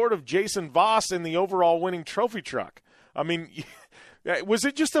hour short of Jason Voss in the overall winning trophy truck. I mean, was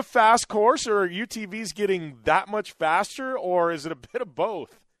it just a fast course, or are UTVs getting that much faster, or is it a bit of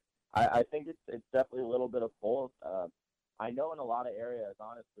both? I think it's definitely a little bit of both. I know in a lot of areas,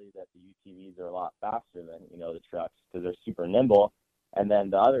 honestly, that the UTVs are a lot faster than, the trucks because they're super nimble. And then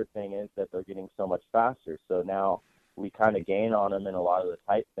the other thing is that they're getting so much faster. So now we kind of gain on them in a lot of the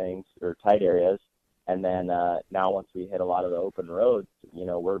tight areas. And then now once we hit a lot of the open roads,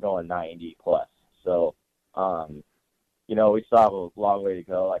 we're going 90 plus. So, we still have a long way to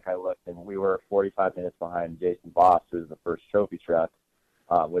go. Like I looked, and we were 45 minutes behind Jason Voss, who was the first trophy truck,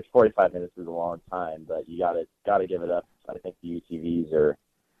 which 45 minutes is a long time, but you gotta give it up. I think the UTVs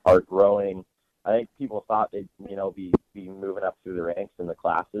are growing. I think people thought they'd, be moving up through the ranks in the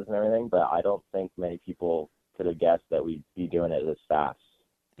classes and everything, but I don't think many people could have guessed that we'd be doing it this fast.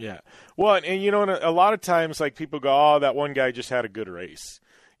 Yeah. Well, and a lot of times, people go, oh, that one guy just had a good race.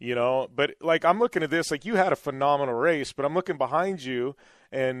 you know. But, like, I'm looking at this, like, you had a phenomenal race, but I'm looking behind you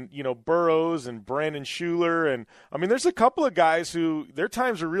and, you know, Burrows and Brandon Schuler. And, I mean, there's a couple of guys who their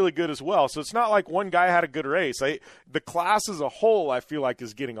times are really good as well. So it's not like one guy had a good race. The class as a whole, I feel like,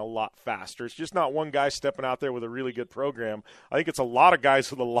 is getting a lot faster. It's just not one guy stepping out there with a really good program. I think it's a lot of guys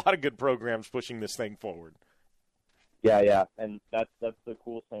with a lot of good programs pushing this thing forward. Yeah, and that's the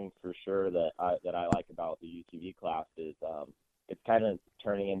cool thing for sure that I like about the UTV class is it's kind of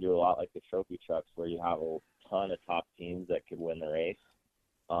turning into a lot like the trophy trucks where you have a ton of top teams that could win the race,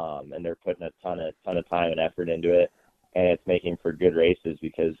 and they're putting a ton of time and effort into it, and it's making for good races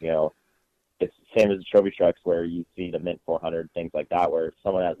because, you know, it's the same as the trophy trucks where you see the Mint 400, things like that, where if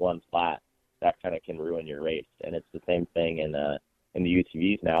someone has one flat, that kind of can ruin your race, and it's the same thing in the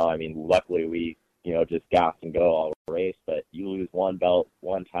UTVs now. I mean, luckily we, you know, just gas and go all race, but you lose one belt,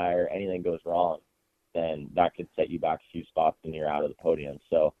 one tire, anything goes wrong, then that could set you back a few spots and you're out of the podium.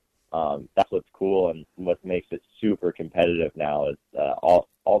 So that's what's cool, and what makes it super competitive now is all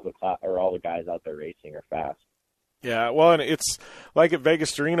the guys out there racing are fast. Yeah, well, and it's like at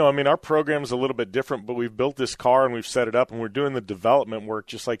Vegas to Reno, I mean, our program's a little bit different, but we've built this car and we've set it up and we're doing the development work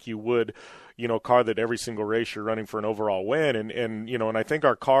just like you would, you know, a car that every single race you're running for an overall win. And you know, and I think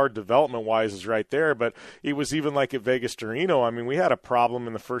our car development-wise is right there, but it was even like at Vegas to Reno. I mean, we had a problem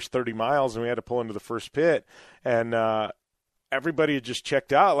in the first 30 miles and we had to pull into the first pit, and everybody had just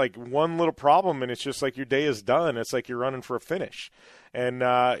checked out, like one little problem, and it's just like your day is done. It's like you're running for a finish. And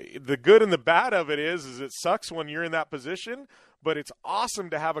the good and the bad of it is it sucks when you're in that position, but it's awesome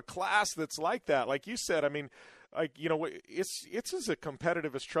to have a class that's like that. Like you said, I mean, like, you know, it's as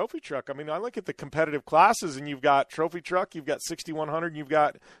competitive as trophy truck. I mean, I look at the competitive classes, and you've got trophy truck, you've got 6100, and you've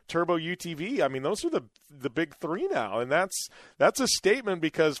got turbo UTV. I mean, those are the big three now, and that's a statement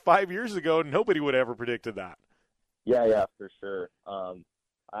because 5 years ago nobody would have ever predicted that. Yeah, for sure.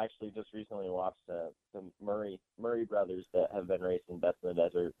 I actually just recently watched the Murray brothers that have been racing Best in the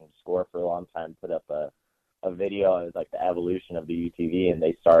Desert and Score for a long time put up a video. It was like the evolution of the UTV, and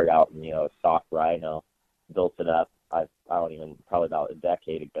they started out in, you know, a stock Rhino, built it up. Probably about a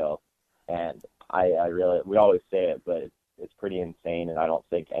decade ago, and we always say it, but it's pretty insane, and I don't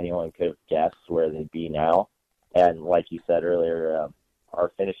think anyone could have guessed where they'd be now. And like you said earlier,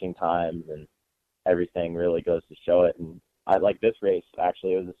 our finishing times and everything really goes to show it. And I like this race,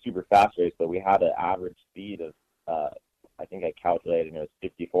 actually, it was a super fast race, but we had an average speed of, I think I calculated, and it was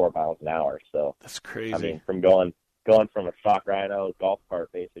 54 miles an hour. So that's crazy. I mean, from going from a stock Rhino golf cart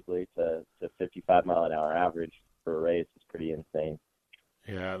basically to 55 mile an hour average for a race is pretty insane.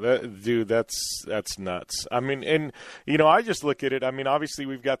 Yeah, that's nuts. I mean, and, you know, I just look at it. I mean, obviously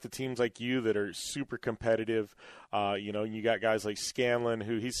we've got the teams like you that are super competitive. You know, you got guys like Scanlon,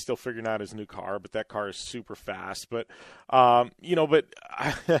 who he's still figuring out his new car, but that car is super fast. But, you know, but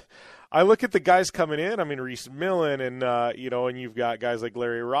I look at the guys coming in. I mean, Reese Millen and, you know, and you've got guys like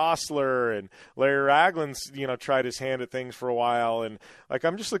Larry Rossler and Larry Ragland's, you know, tried his hand at things for a while. And, like,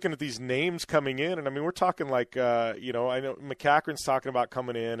 I'm just looking at these names coming in. And, I mean, we're talking like, you know, I know McCachran's talking about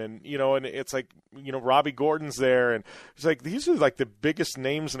coming in. And, you know, and it's like, you know, Robbie Gordon's there. And it's like these are like the biggest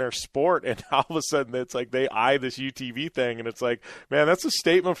names in our sport. And all of a sudden it's like they eye this UTV thing. And it's like, man, that's a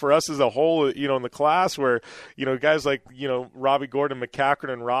statement for us as a whole, you know, in the class where, you know, guys like, you know, Robbie Gordon,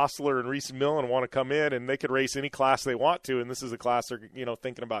 McCachran, and Rossler and Reese Millen want to come in, and they could race any class they want to, and this is a class they're, you know,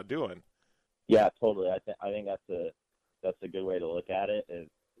 thinking about doing. Yeah, totally. I think that's a good way to look at it. Is,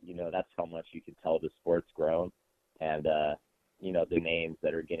 you know, that's how much you can tell the sport's grown, and you know, the names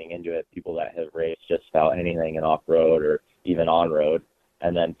that are getting into it, people that have raced just about anything in off road or even on road,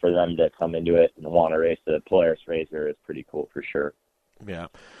 and then for them to come into it and want to race the Polaris RZR is pretty cool for sure. Yeah.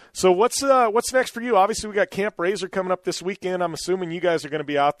 So what's next for you? Obviously, we got Camp RZR coming up this weekend. I'm assuming you guys are going to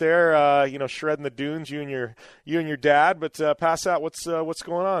be out there, you know, shredding the dunes, you and your dad. But pass out. What's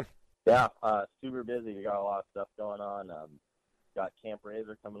going on? Yeah, super busy. We got a lot of stuff going on. Got Camp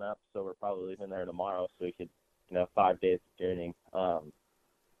RZR coming up, so we're probably leaving there tomorrow, so we could, you know, 5 days of tuning.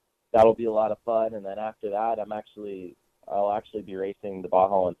 That'll be a lot of fun. And then after that, I'll actually be racing the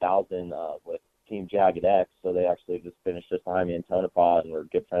Baja 1000 with Team Jagged X, so they actually just finished just behind me in Tonopah, and we're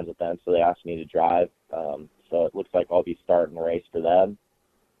good friends with them, so they asked me to drive. So it looks like I'll be starting a race for them.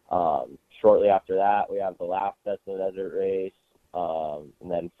 Shortly after that, we have the last Best in the Desert race, and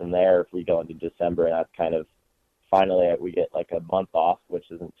then from there, if we go into December, and that's kind of finally we get like a month off,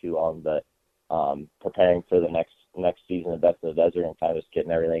 which isn't too long, but preparing for the next season of Best in the Desert and kind of just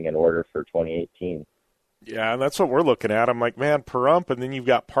getting everything in order for 2018. Yeah, and that's what we're looking at. I'm like, man, Pahrump, and then you've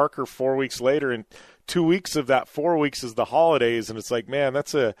got Parker 4 weeks later, and 2 weeks of that 4 weeks is the holidays, and it's like, man,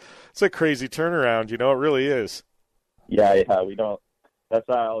 it's a crazy turnaround. You know, it really is. Yeah, we don't. That's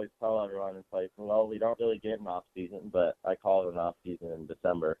what I always tell everyone. It's like, well, we don't really get an off season, but I call it an off season in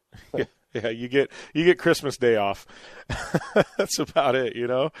December. Yeah, you get Christmas Day off. That's about it, you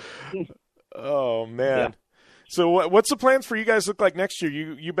know. Oh man. Yeah. So what's the plans for you guys look like next year?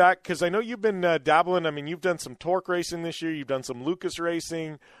 You back? Because I know you've been dabbling. I mean, you've done some torque racing this year. You've done some Lucas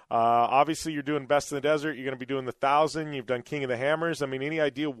racing. Obviously, you're doing Best in the Desert. You're going to be doing the 1,000. You've done King of the Hammers. I mean, any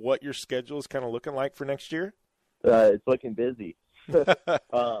idea what your schedule is kind of looking like for next year? It's looking busy.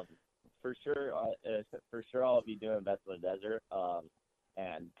 For sure, I'll be doing Best in the Desert.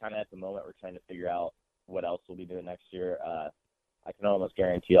 And kind of at the moment, we're trying to figure out what else we'll be doing next year. I can almost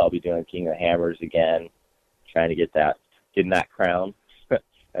guarantee I'll be doing King of the Hammers again, trying to getting that crown.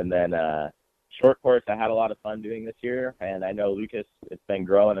 And then short course, I had a lot of fun doing this year, and I know Lucas, it's been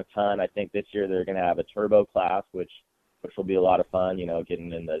growing a ton. I think this year they're going to have a turbo class, which will be a lot of fun, you know,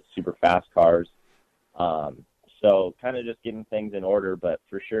 getting in the super fast cars. So kind of just getting things in order, but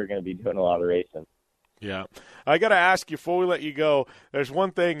for sure going to be doing a lot of racing. Yeah. I got to ask you, before we let you go, there's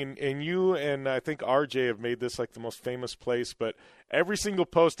one thing, and you and I think RJ have made this like the most famous place, but every single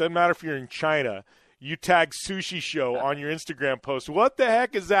post, doesn't matter if you're in China, you tag Sushi Show on your Instagram post. What the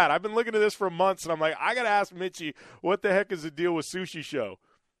heck is that? I've been looking at this for months, and I'm like, I got to ask Mitchie, what the heck is the deal with Sushi Show?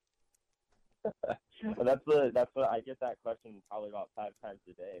 Well, that's what I get that question probably about 5 times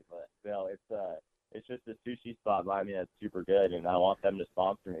a day, but you know, it's just a sushi spot by me that's super good, and I want them to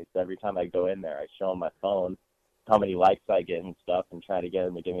sponsor me. So every time I go in there, I show them my phone, how many likes I get and stuff, and try to get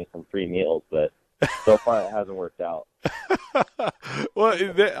them to give me some free meals. But so far, it hasn't worked out. Well,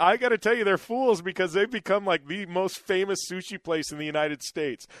 I got to tell you, they're fools because they've become like the most famous sushi place in the United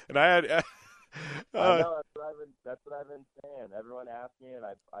States. And I had. I know, that's what I've been saying. Everyone asks me, and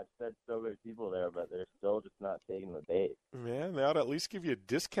I've said so many people there, but they're still just not taking the bait. Man, they ought to at least give you a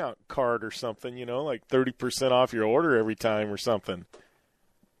discount card or something, you know, like 30% off your order every time or something.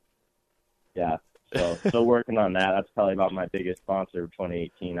 Yeah, so still working on that. That's probably about my biggest sponsor of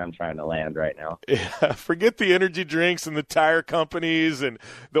 2018 I'm trying to land right now. Yeah, forget the energy drinks and the tire companies and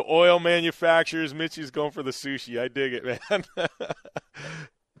the oil manufacturers. Mitchie's going for the sushi. I dig it, man.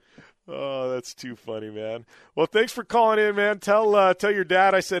 Oh, that's too funny, man. Well, thanks for calling in, man. Tell your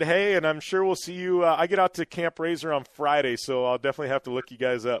dad I said hey, and I'm sure we'll see you. I get out to Camp Razor on Friday, so I'll definitely have to look you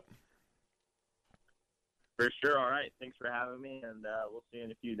guys up. For sure. All right. Thanks for having me, and we'll see you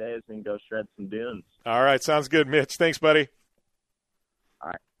in a few days and go shred some dunes. All right. Sounds good, Mitch. Thanks, buddy. All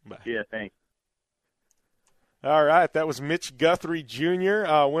right. Bye. Yeah, thanks. All right, that was Mitch Guthrie Jr.,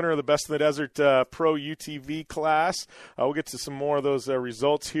 winner of the Best in the Desert Pro UTV class. We'll get to some more of those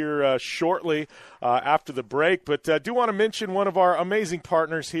results here shortly after the break. But I do want to mention one of our amazing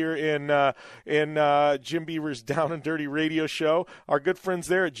partners here in Jim Beaver's Down and Dirty Radio Show, our good friends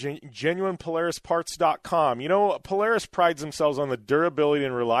there at GenuinePolarisParts.com. You know, Polaris prides themselves on the durability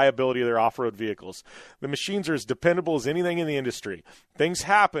and reliability of their off-road vehicles. The machines are as dependable as anything in the industry. Things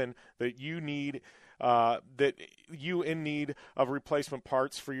happen that you need that you in need of replacement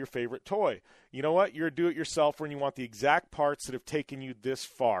parts for your favorite toy. You know what? You're a do-it-yourselfer and you want the exact parts that have taken you this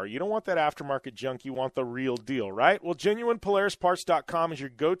far. You don't want that aftermarket junk. You want the real deal, right? Well, GenuinePolarisParts.com is your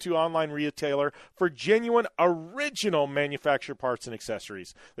go-to online retailer for genuine, original manufacturer parts and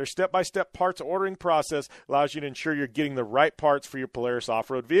accessories. Their step-by-step parts ordering process allows you to ensure you're getting the right parts for your Polaris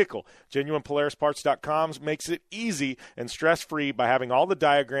off-road vehicle. GenuinePolarisParts.com makes it easy and stress-free by having all the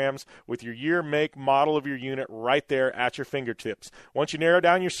diagrams with your year, make, model of your unit right there at your fingertips. Once you narrow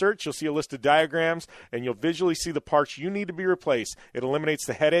down your search, you'll see a list of diagrams, and you'll visually see the parts you need to be replaced. It eliminates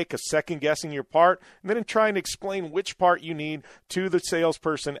the headache of second-guessing your part and then trying to explain which part you need to the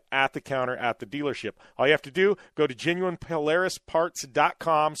salesperson at the counter at the dealership. All you have to do, go to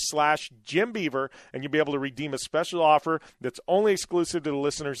GenuinePolarisParts.com/JimBeaver, and you'll be able to redeem a special offer that's only exclusive to the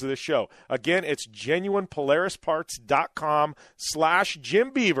listeners of this show. Again, it's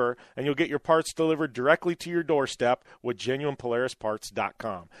GenuinePolarisParts.com/JimBeaver, and you'll get your parts delivered directly to your doorstep with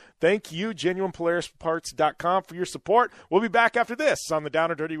GenuinePolarisParts.com. Thank you, GenuinePolarisParts.com, for your support. We'll be back after this on the Down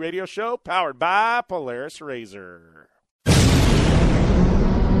and Dirty Radio Show, powered by Polaris Razor.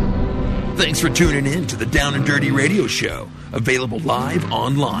 Thanks for tuning in to the Down and Dirty Radio Show, available live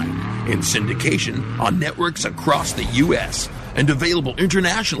online, in syndication on networks across the U.S., and available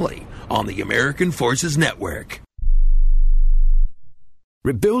internationally on the American Forces Network.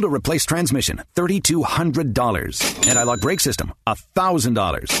 Rebuild or replace transmission, $3,200. Anti-lock brake system,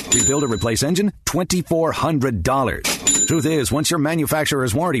 $1,000. Rebuild or replace engine, $2,400. Truth is, once your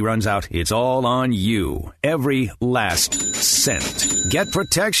manufacturer's warranty runs out, it's all on you. Every last cent. Get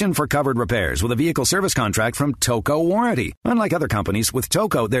protection for covered repairs with a vehicle service contract from Toco Warranty. Unlike other companies, with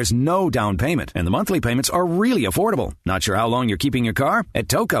Toco, there's no down payment, and the monthly payments are really affordable. Not sure how long you're keeping your car? At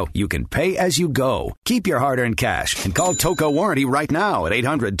Toco, you can pay as you go. Keep your hard-earned cash and call Toco Warranty right now at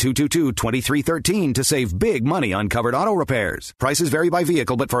 800-222-2313 to save big money on covered auto repairs. Prices vary by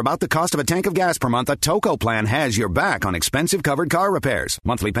vehicle, but for about the cost of a tank of gas per month, a Toco plan has your back on expensive covered car repairs.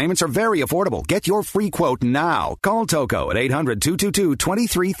 Monthly payments are very affordable. Get your free quote now. Call Toco at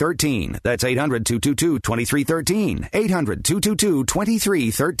 800-222-2313. That's 800-222-2313.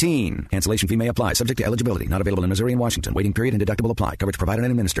 800-222-2313. Cancellation fee may apply, subject to eligibility. Not available in Missouri and Washington. Waiting period and deductible apply. Coverage provided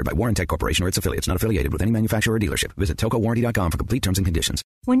and administered by Warrantech Corporation or its affiliates. Not affiliated with any manufacturer or dealership. Visit TocoWarranty.com for complete terms and conditions.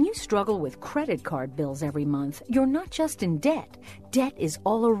 When you struggle with credit card bills every month, you're not just in debt. Debt is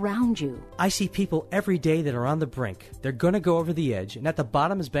all around you. I see people every day that are on the brink. They're going to go over the edge, and at the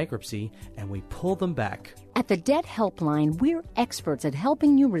bottom is bankruptcy, and we pull them back. At the Debt Helpline, we're experts at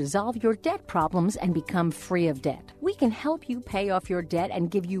helping you resolve your debt problems and become free of debt. We can help you pay off your debt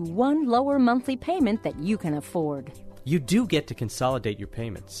and give you one lower monthly payment that you can afford. You do get to consolidate your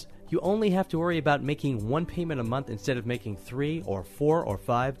payments. You only have to worry about making one payment a month instead of making 3 or 4 or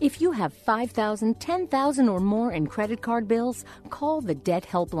 5. If you have $5,000, $10,000 or more in credit card bills, call the Debt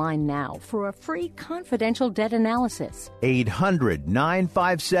Helpline now for a free confidential debt analysis.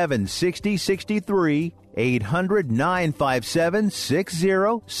 800-957-6063.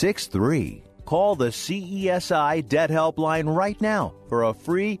 800-957-6063. Call the CESI Debt Helpline right now for a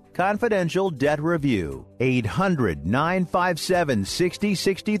free confidential debt review.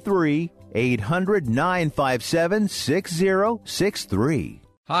 800-957-6063. 800-957-6063.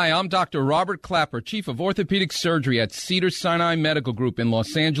 Hi, I'm Dr. Robert Clapper, Chief of Orthopedic Surgery at Cedars-Sinai Medical Group in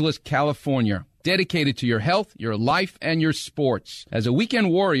Los Angeles, California. Dedicated to your health, your life, and your sports. As a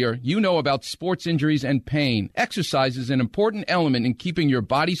weekend warrior, you know about sports injuries and pain. Exercise is an important element in keeping your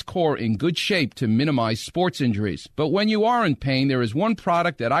body's core in good shape to minimize sports injuries. But when you are in pain, there is one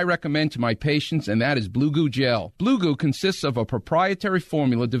product that I recommend to my patients, and that is Blue Goo Gel. Blue Goo consists of a proprietary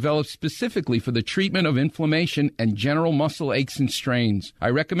formula developed specifically for the treatment of inflammation and general muscle aches and strains. I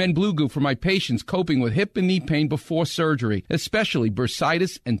recommend Blue Goo for my patients coping with hip and knee pain before surgery, especially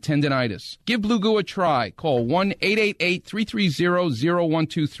bursitis and tendinitis. Give Blue Goo a try. Call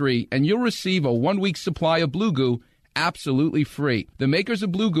 1-888-330-0123 and you'll receive a 1-week supply of Blue Goo absolutely free. The makers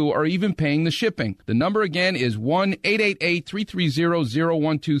of Blue Goo are even paying the shipping. The number again is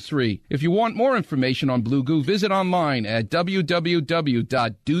 1-888-330-0123. If you want more information on Blue Goo, visit online at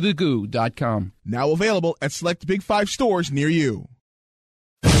www.dothegoo.com. Now available at select Big 5 stores near you.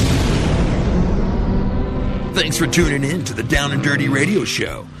 Thanks for tuning in to the Down and Dirty Radio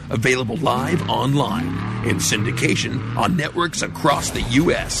Show. Available live online in syndication on networks across the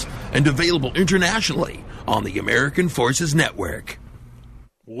U.S. and available internationally on the American Forces Network.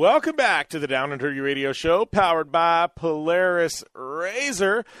 Welcome back to the Down and Dirty Radio Show, powered by Polaris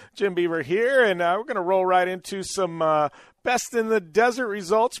Razor. Jim Beaver here, and we're going to roll right into some Best in the Desert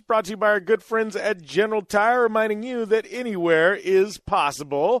results, brought to you by our good friends at General Tire, reminding you that anywhere is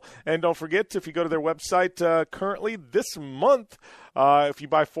possible. And don't forget, if you go to their website currently this month, if you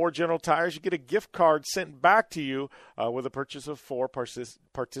buy 4 General Tires, you get a gift card sent back to you with a purchase of 4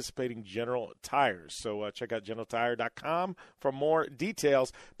 participating General Tires. So check out GeneralTire.com for more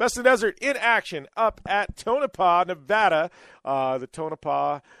details. Best in the Desert in action up at Tonopah, Nevada. The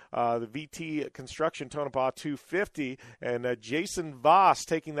Tonopah, the VT Construction Tonopah 250. And Jason Voss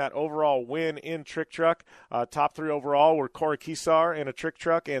taking that overall win in Trick Truck. Top 3 overall were Corey Kesar in a Trick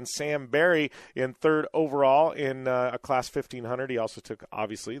Truck and Sam Barry in 3rd overall in a Class 1500. He also took,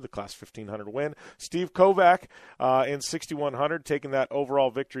 obviously, the Class 1500 win. Steve Kovac in 6100 taking that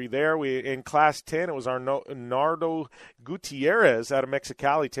overall victory there. In Class 10, it was Nardo Gutierrez out of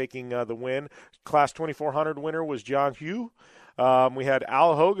Mexicali taking the win. Class 2400 winner was John Hugh. We had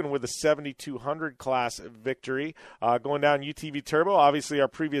Al Hogan with a 7,200 class victory. Going down UTV Turbo, obviously our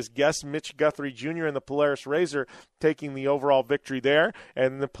previous guest, Mitch Guthrie Jr. in the Polaris Razor, taking the overall victory there.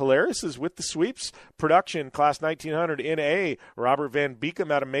 And the Polaris is with the sweeps. Production, Class 1900 in A. Robert Van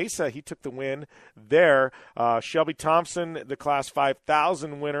Beekum out of Mesa, he took the win there. Shelby Thompson, the Class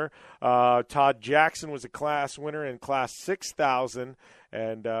 5,000 winner. Todd Jackson was a class winner in Class 6,000.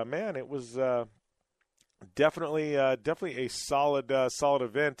 And, man, it was Definitely a solid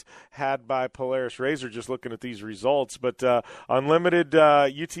event had by Polaris Razor, just looking at these results. But Unlimited,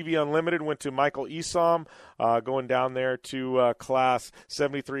 UTV Unlimited went to Michael Esom, going down there to Class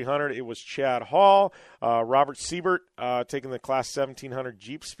 7300. It was Chad Hall. Robert Siebert taking the Class 1700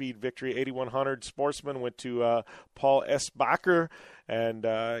 Jeep Speed victory. 8100 Sportsman went to Paul S. Bacher. And,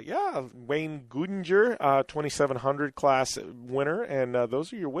 Wayne Gudinger, 2700 class winner. And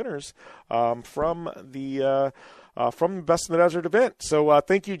those are your winners from the Best in the Desert event. So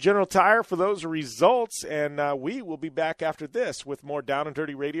thank you, General Tire, for those results. And we will be back after this with more Down and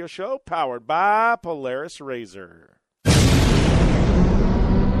Dirty Radio Show powered by Polaris Razor.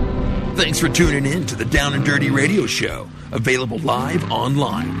 Thanks for tuning in to the Down and Dirty Radio Show, available live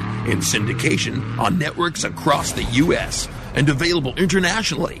online, in syndication on networks across the U.S., and available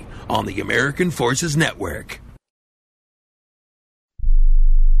internationally on the American Forces Network.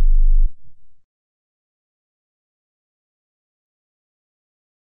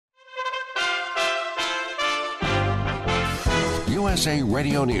 USA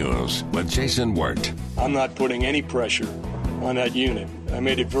Radio News with Jason Wirt. I'm not putting any pressure on that unit. I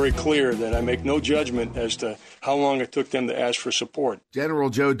made it very clear that I make no judgment as to how long it took them to ask for support. General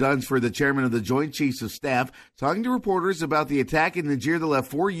Joe Dunsford, the chairman of the Joint Chiefs of Staff, talking to reporters about the attack in Niger that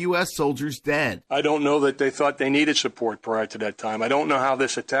left 4 U.S. soldiers dead. I don't know that they thought they needed support prior to that time. I don't know how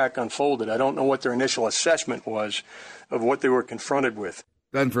this attack unfolded. I don't know what their initial assessment was of what they were confronted with.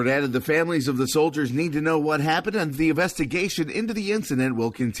 Dunford added the families of the soldiers need to know what happened, and the investigation into the incident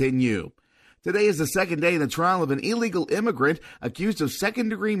will continue. Today is the second day in the trial of an illegal immigrant accused of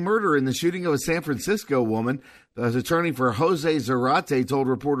second-degree murder in the shooting of a San Francisco woman. The attorney for Jose Zarate told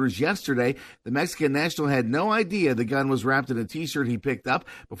reporters yesterday the Mexican national had no idea the gun was wrapped in a T-shirt he picked up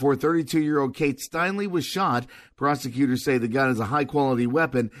before 32-year-old Kate Steinle was shot. Prosecutors say the gun is a high-quality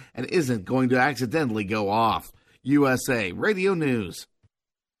weapon and isn't going to accidentally go off. USA Radio News.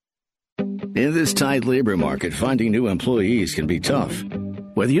 In this tight labor market, finding new employees can be tough.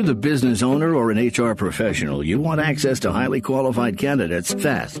 Whether you're the business owner or an HR professional, you want access to highly qualified candidates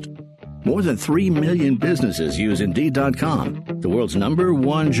fast. More than 3 million businesses use Indeed.com, the world's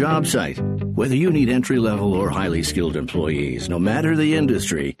 #1 job site. Whether you need entry-level or highly skilled employees, no matter the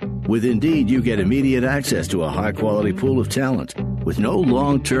industry, with Indeed you get immediate access to a high-quality pool of talent with no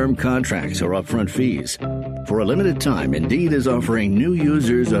long-term contracts or upfront fees. For a limited time, Indeed is offering new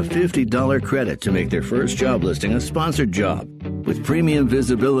users a $50 credit to make their first job listing a sponsored job, with premium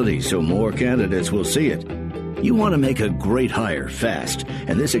visibility so more candidates will see it. You want to make a great hire fast,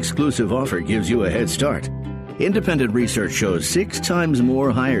 and this exclusive offer gives you a head start. Independent research shows 6 times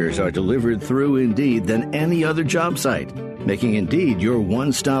more hires are delivered through Indeed than any other job site, making Indeed your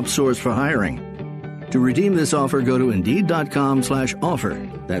one-stop source for hiring. To redeem this offer, go to Indeed.com/offer.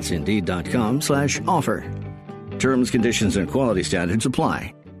 That's Indeed.com/offer. Terms, conditions, and quality standards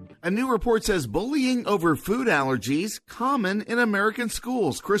apply. A new report says bullying over food allergies common in American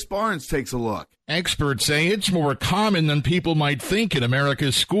schools. Chris Barnes takes a look. Experts say it's more common than people might think in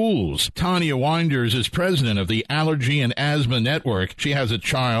America's schools. Tanya Winders is president of the Allergy and Asthma Network. She has a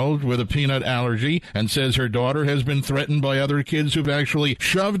child with a peanut allergy and says her daughter has been threatened by other kids who've actually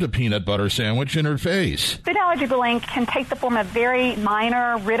shoved a peanut butter sandwich in her face. Food allergy bullying can take the form of very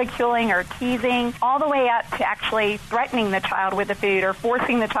minor ridiculing or teasing, all the way up to actually threatening the child with the food or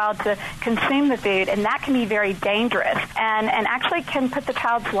forcing the child to consume the food, and that can be very dangerous and actually can put the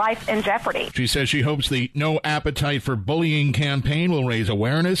child's life in jeopardy. She says she hopes the No Appetite for Bullying campaign will raise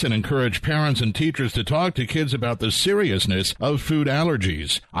awareness and encourage parents and teachers to talk to kids about the seriousness of food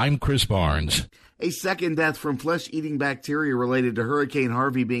allergies. I'm Chris Barnes. A second death from flesh-eating bacteria related to Hurricane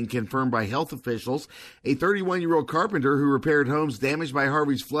Harvey being confirmed by health officials. A 31-year-old carpenter who repaired homes damaged by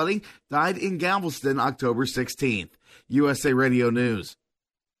Harvey's flooding died in Galveston October 16th. USA Radio News.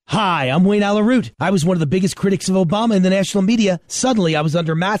 Hi, I'm Wayne Alaroot. I was one of the biggest critics of Obama in the national media. Suddenly, I was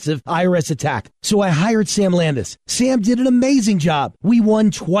under massive IRS attack. So I hired Sam Landis. Sam did an amazing job. We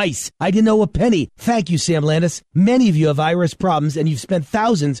won twice. I didn't owe a penny. Thank you, Sam Landis. Many of you have IRS problems, and you've spent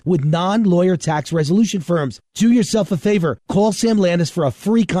thousands with non-lawyer tax resolution firms. Do yourself a favor. Call Sam Landis for a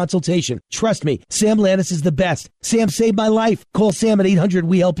free consultation. Trust me, Sam Landis is the best. Sam saved my life. Call Sam at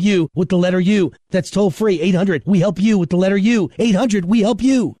 800-WE-HELP-YOU with the letter U. That's toll free. 800-WE-HELP-YOU with the letter U.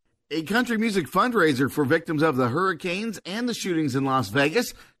 800-WE-HELP-YOU. A country music fundraiser for victims of the hurricanes and the shootings in Las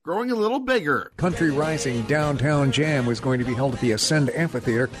Vegas growing a little bigger. Country Rising Downtown Jam was going to be held at the Ascend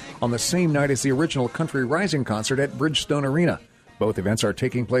Amphitheater on the same night as the original Country Rising concert at Bridgestone Arena. Both events are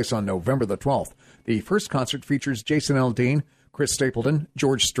taking place on November the 12th. The first concert features Jason Aldean, Chris Stapleton,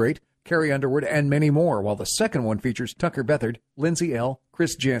 George Strait, Carrie Underwood, and many more, while the second one features Tucker Bethard, Lindsay Ell,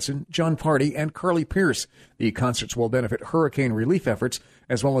 Chris Jansen, John Party, and Carly Pierce. The concerts will benefit hurricane relief efforts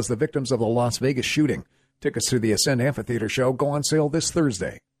as well as the victims of the Las Vegas shooting. Tickets to the Ascend Amphitheater show go on sale this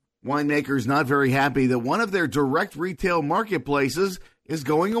Thursday. Winemakers not very happy that one of their direct retail marketplaces is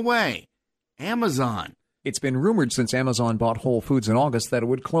going away. Amazon. It's been rumored since Amazon bought Whole Foods in August that it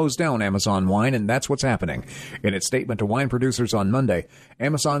would close down Amazon Wine, and that's what's happening. In its statement to wine producers on Monday,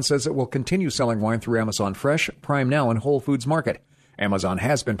 Amazon says it will continue selling wine through Amazon Fresh, Prime Now, and Whole Foods Market. Amazon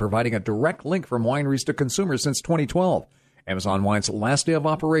has been providing a direct link from wineries to consumers since 2012. Amazon Wine's last day of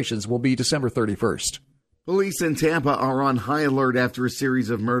operations will be December 31st. Police in Tampa are on high alert after a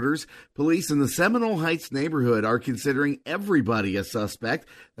series of murders. Police in the Seminole Heights neighborhood are considering everybody a suspect.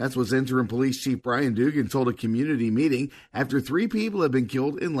 That's what Interim Police Chief Brian Dugan told a community meeting after 3 people have been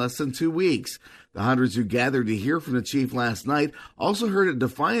killed in less than 2 weeks. The hundreds who gathered to hear from the chief last night also heard a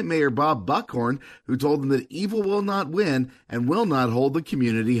defiant Mayor Bob Buckhorn, who told them that evil will not win and will not hold the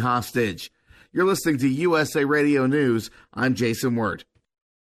community hostage. You're listening to USA Radio News. I'm Jason Wirt.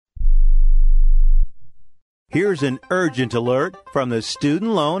 Here's an urgent alert from the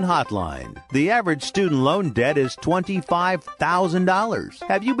Student Loan Hotline. The average student loan debt is $25,000.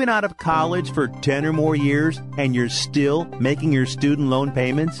 Have you been out of college for 10 or more years and you're still making your student loan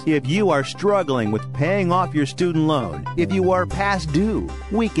payments? If you are struggling with paying off your student loan, if you are past due,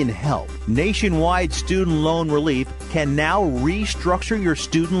 we can help. Nationwide Student Loan Relief can now restructure your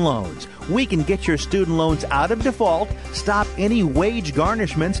student loans. We can get your student loans out of default, stop any wage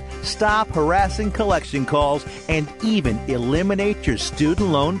garnishments, stop harassing collection calls, and even eliminate your student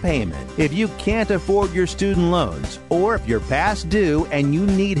loan payment. If you can't afford your student loans, or if you're past due and you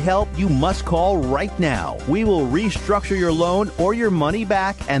need help, you must call right now. We will restructure your loan or your money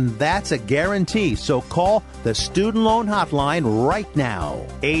back, and that's a guarantee. So call the Student Loan Hotline right now.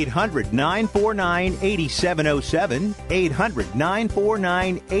 800-949-8707.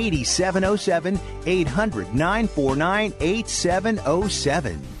 800-949-8707.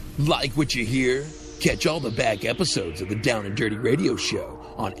 800-949-8707. Like what you hear? Catch all the back episodes of the Down and Dirty Radio Show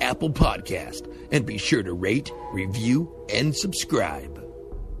on Apple Podcast, and be sure to rate, review, and subscribe.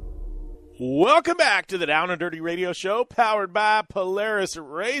 Welcome back to the Down and Dirty Radio Show, powered by Polaris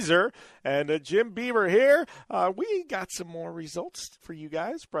Razor. And Jim Beaver here. We got some more results for you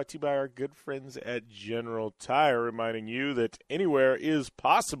guys, brought to you by our good friends at General Tire, reminding you that anywhere is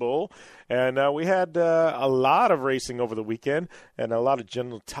possible. And we had a lot of racing over the weekend and a lot of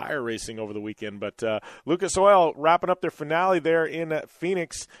General Tire racing over the weekend. But Lucas Oil wrapping up their finale there in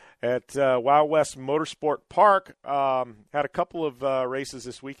Phoenix at Wild West Motorsport Park. Had a couple of races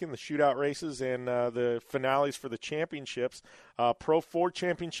this weekend, the shootout races and the finales for the championships. Pro 4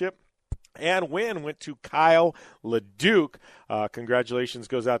 championship and win went to Kyle LeDuc. Congratulations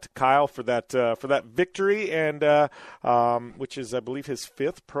goes out to Kyle for that victory, and which is, I believe, his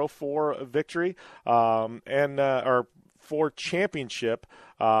 5th Pro 4 victory, or 4 championship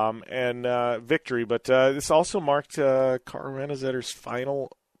and victory. But this also marked Carl Renazetter's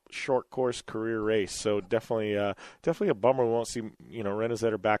final short course career race, so definitely a bummer we won't see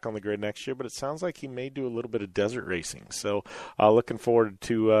Renazetter back on the grid next year, but it sounds like he may do a little bit of desert racing, so looking forward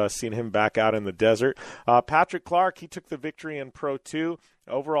to seeing him back out in the desert. Patrick Clark, he took the victory in Pro 2.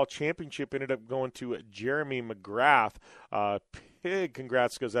 Overall championship ended up going to Jeremy McGrath. Big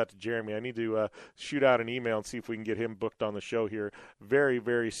congrats goes out to Jeremy. I need to shoot out an email and see if we can get him booked on the show here very,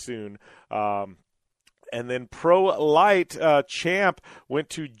 very soon. And then Pro Light champ went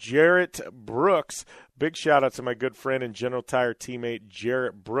to Jarrett Brooks. Big shout out to my good friend and General Tire teammate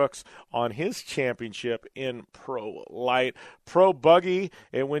Jarrett Brooks on his championship in Pro Light. Pro Buggy,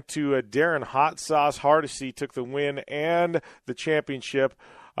 it went to Darren Hot Sauce Hardesty, took the win and the championship.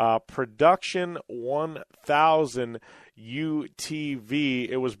 Production 1000 UTV.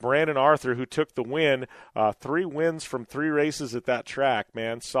 It was Brandon Arthur who took the win. 3 wins from 3 races at that track,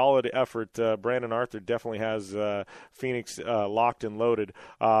 man. Solid effort. Brandon Arthur definitely has Phoenix locked and loaded.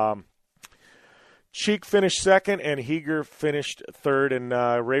 Cheek finished 2nd, and Heger finished 3rd,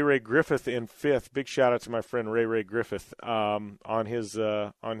 and Ray Griffith in 5th. Big shout out to my friend Ray Griffith on his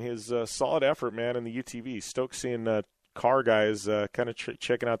solid effort, man, in the UTV. Stoked seeing car guys kind of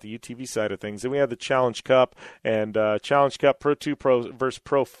checking out the UTV side of things. Then we had the Challenge Cup and Challenge Cup Pro 2 versus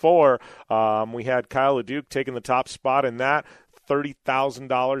Pro 4. We had Kyle LeDuc taking the top spot in that,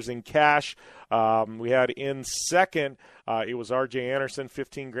 $30,000 in cash. We had in 2nd, it was R.J. Anderson,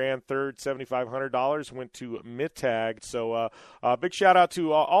 $15,000. 3rd, $7,500 went to Mittag. So big shout out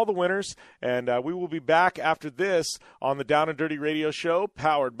to all the winners, and we will be back after this on the Down and Dirty Radio Show,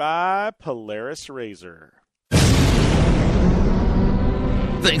 powered by Polaris Razor.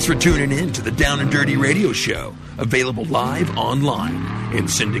 Thanks for tuning in to the Down and Dirty Radio Show, available live online, in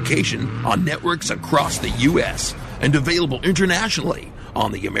syndication on networks across the U.S., and available internationally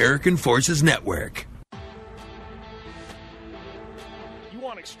on the American Forces Network.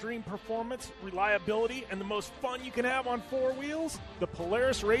 Extreme performance, reliability, and the most fun you can have on four wheels? The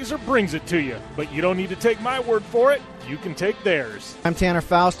Polaris RZR brings it to you. But you don't need to take my word for it. You can take theirs. I'm Tanner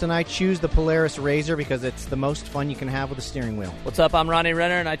Faust, and I choose the Polaris RZR because it's the most fun you can have with a steering wheel. What's up? I'm Ronnie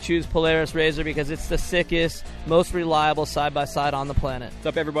Renner, and I choose Polaris RZR because it's the sickest, most reliable side-by-side on the planet. What's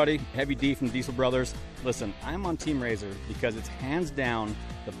up, everybody? Heavy D from Diesel Brothers. Listen, I'm on Team RZR because it's hands down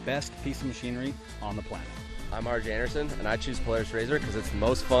the best piece of machinery on the planet. I'm RJ Anderson, and I choose Polaris RZR because it's the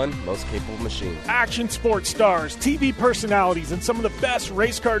most fun, most capable machine. Action sports stars, TV personalities, and some of the best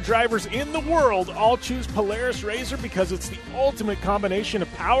race car drivers in the world all choose Polaris RZR because it's the ultimate combination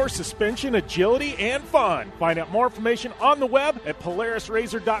of power, suspension, agility, and fun. Find out more information on the web at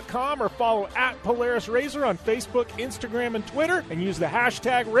PolarisRZR.com or follow at Polaris RZR on Facebook, Instagram, and Twitter, and use the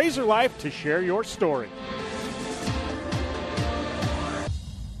hashtag RazorLife to share your story.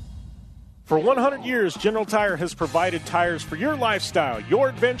 For 100 years, General Tire has provided tires for your lifestyle, your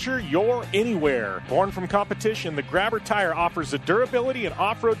adventure, your anywhere. Born from competition, the Grabber tire offers the durability and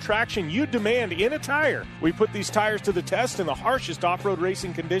off-road traction you demand in a tire. We put these tires to the test in the harshest off-road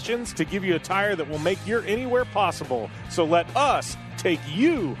racing conditions to give you a tire that will make your anywhere possible. So let us take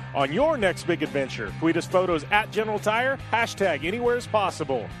you on your next big adventure. Tweet us photos at General Tire, hashtag anywhere is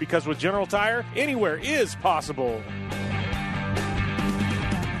possible. Because with General Tire, anywhere is possible.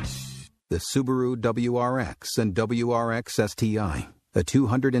 The Subaru WRX and WRX STI. A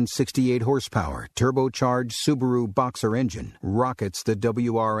 268-horsepower, turbocharged Subaru Boxer engine rockets the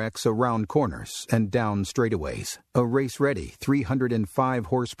WRX around corners and down straightaways. A race-ready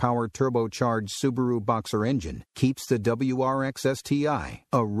 305-horsepower turbocharged Subaru Boxer engine keeps the WRX STI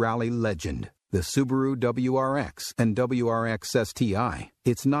a rally legend. The Subaru WRX and WRX STI.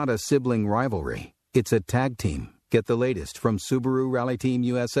 It's not a sibling rivalry. It's a tag team. Get the latest from Subaru Rally Team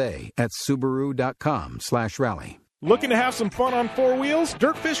USA at Subaru.com/rally. Looking to have some fun on four wheels?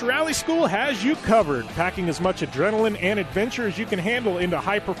 Dirtfish Rally School has you covered. Packing as much adrenaline and adventure as you can handle into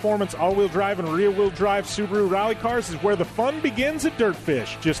high-performance all-wheel drive and rear-wheel drive Subaru rally cars is where the fun begins at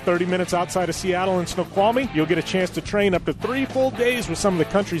Dirtfish. Just 30 minutes outside of Seattle and Snoqualmie, you'll get a chance to train up to 3 full days with some of the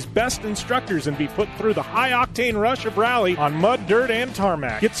country's best instructors and be put through the high-octane rush of rally on mud, dirt, and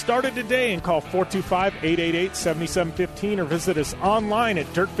tarmac. Get started today and call 425-888-7715 or visit us online at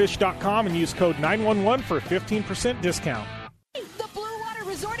dirtfish.com and use code 911 for a 15% discount. The Blue Water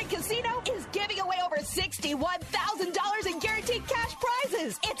Resort and Casino is giving away over $61,000 in guaranteed cash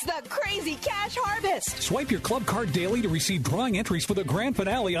prizes. It's the Crazy Cash Harvest. Swipe your club card daily to receive drawing entries for the grand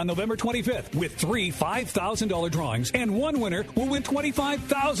finale on November 25th with 3 $5,000 drawings, and one winner will win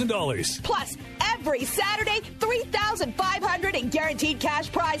 $25,000. Plus, every Saturday, $3,500 in guaranteed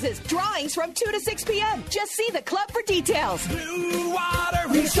cash prizes. Drawings from 2 to 6 p.m. Just see the club for details. Blue Water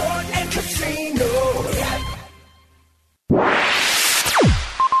Resort and Casino.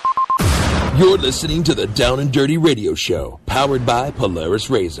 You're listening to the Down and Dirty Radio Show, powered by Polaris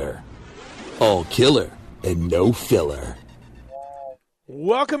RZR. All killer and no filler.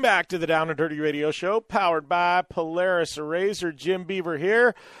 Welcome back to the Down and Dirty Radio Show, powered by Polaris RZR. Jim Beaver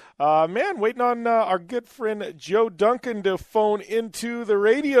here. Waiting on our good friend Joe Duncan to phone into the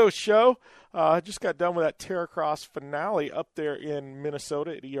radio show. Just got done with that Terracross finale up there in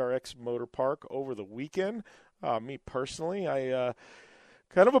Minnesota at ERX Motor Park over the weekend. Me personally, I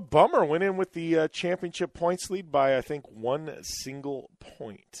kind of a bummer. Went in with the championship points lead by, I think, 1 single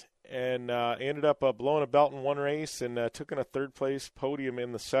point. And ended up blowing a belt in one race and took in a third-place podium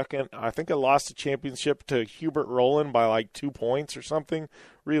in the second. I think I lost the championship to Hubert Rowland by like 2 points or something.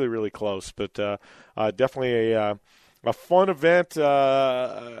 Really, really close. But definitely a fun event.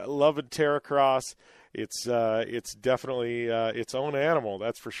 Loving Terracross. It's definitely its own animal,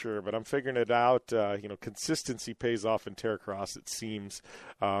 that's for sure. But I'm figuring it out. Consistency pays off in Terracross, it seems.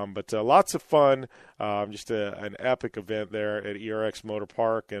 But lots of fun. Just an epic event there at ERX Motor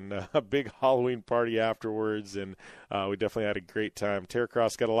Park, and a big Halloween party afterwards. And we definitely had a great time.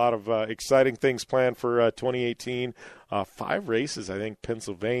 Terracross got a lot of exciting things planned for 2018. 5 races, I think: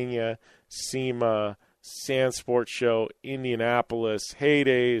 Pennsylvania, SEMA, Sand Sports Show, Indianapolis,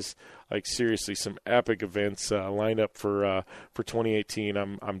 Haydays. Like, seriously, some epic events lined up for 2018.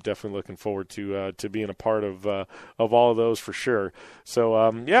 I'm definitely looking forward to being a part of all of those for sure.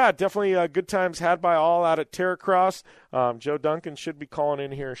 So definitely good times had by all out at Terracross. Joe Duncan should be calling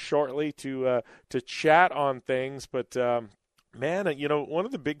in here shortly to chat on things, but Man, one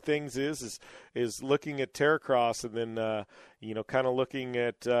of the big things is looking at Terracross and then, kind of looking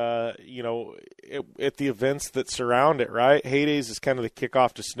at, at the events that surround it, right? Heydays is kind of the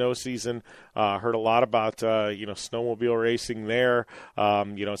kickoff to snow season. Heard a lot about, snowmobile racing there.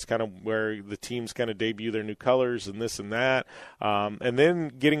 It's kind of where the teams kind of debut their new colors and this and that. And then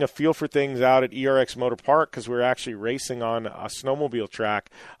getting a feel for things out at ERX Motor Park because we're actually racing on a snowmobile track.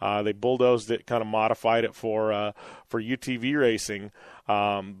 They bulldozed it, kind of modified it for UTV racing.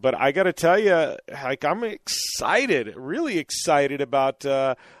 But I got to tell you, I'm excited, really excited about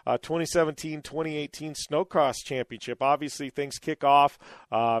 2017-2018 Snowcross Championship. Obviously, things kick off,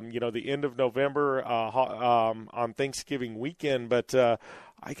 the end of November on Thanksgiving weekend. But I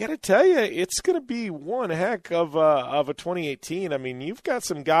got to tell you, it's going to be one heck of a 2018. I mean, you've got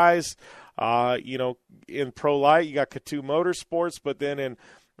some guys, in Pro Light, you got K2 Motorsports, but then in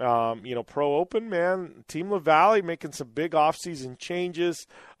Pro Open, man, Team LaValle making some big off-season changes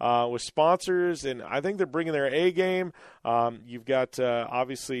with sponsors, and I think they're bringing their A game. You've got,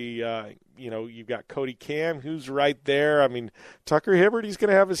 you've got Cody Cam, who's right there. I mean, Tucker Hibbert, he's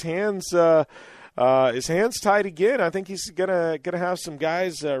going to have his hands tied again. I think he's gonna have some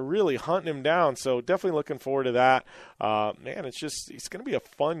guys really hunting him down. So definitely looking forward to that. Man, it's gonna be a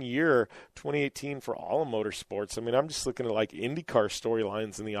fun year, 2018 for all of motorsports. I mean, I'm just looking at like IndyCar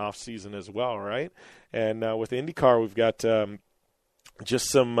storylines in the off season as well, right? And with IndyCar, we've got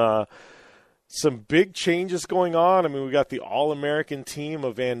just some big changes going on. I mean, we got the All-American team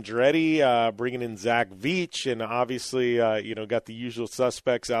of Andretti bringing in Zach Veach, and obviously, got the usual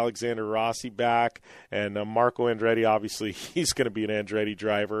suspects, Alexander Rossi back, and Marco Andretti, obviously, he's going to be an Andretti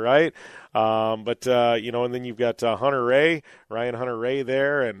driver, right? And then you've got Ryan Hunter Ray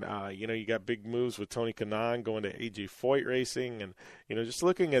there, and, you got big moves with Tony Kanaan going to AJ Foyt Racing, and, just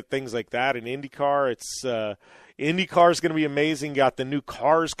looking at things like that in IndyCar, IndyCar is going to be amazing. Got the new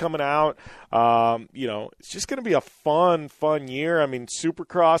cars coming out. It's just going to be a fun year. I mean,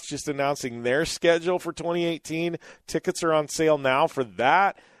 Supercross just announcing their schedule for 2018. Tickets are on sale now for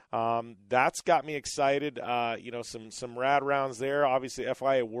that. That's got me excited. Some rad rounds there. Obviously,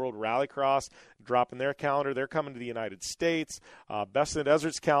 FIA World Rallycross dropping their calendar. They're coming to the United States. Best in the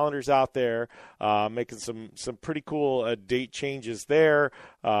Desert's calendar's out there, making some pretty cool date changes there.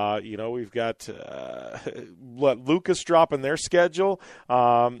 We've got Lucas dropping their schedule,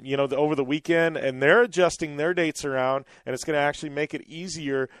 over the weekend, and they're adjusting their dates around, and it's going to actually make it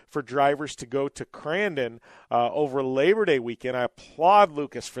easier for drivers to go to Crandon over Labor Day weekend. I applaud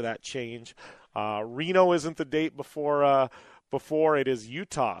Lucas for that change. Reno isn't the date before it is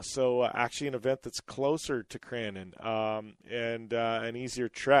Utah, so actually an event that's closer to Crandon and an easier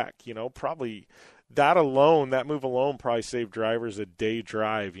trek. Probably that move alone probably saved drivers a day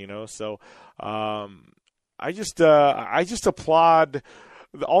drive. So I just applaud.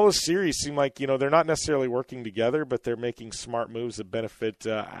 All the series seem like, they're not necessarily working together, but they're making smart moves that benefit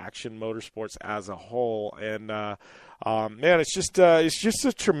Action Motorsports as a whole. And man, it's just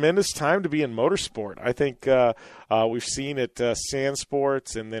a tremendous time to be in motorsport. I think we've seen at Sand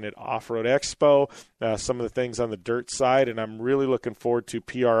Sports and then at Off-Road Expo some of the things on the dirt side, and I'm really looking forward to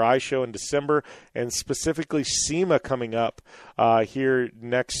PRI show in December, and specifically SEMA coming up here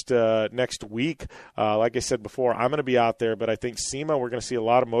next week. Like I said before, I'm going to be out there, but I think SEMA, we're going to see a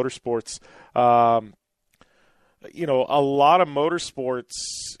lot of motorsports.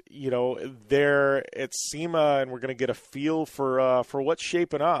 There at SEMA, and we're going to get a feel for what's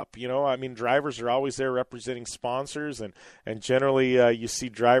shaping up. I mean, drivers are always there representing sponsors, and generally you see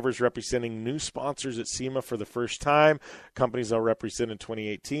drivers representing new sponsors at SEMA for the first time. Companies are represented in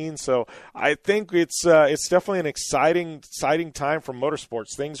 2018. So I think it's definitely an exciting time for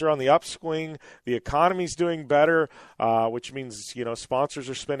motorsports. Things are on the upswing. The economy's doing better, which means, sponsors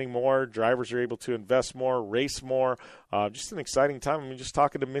are spending more, drivers are able to invest more, race more. Just an exciting time. I mean, just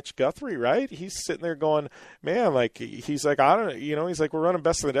talking to Mitch Guthrie, right? He's sitting there going, man, he's like, I don't, he's like, we're running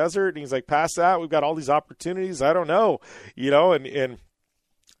Best in the Desert. And he's like, past that, we've got all these opportunities. I don't know, and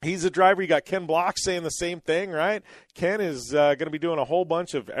he's a driver. You got Ken Block saying the same thing, right? Ken is going to be doing a whole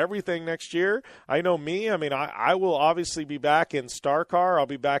bunch of everything next year. I know me. I mean, I will obviously be back in Star Car. I'll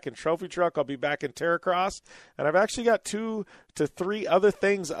be back in Trophy Truck. I'll be back in Terracross. And I've actually got 2 to 3 other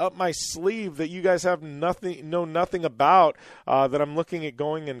things up my sleeve that you guys know nothing about that I'm looking at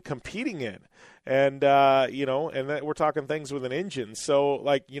going and competing in. And, and that we're talking things with an engine. So,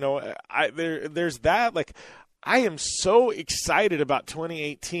 there's that. I am so excited about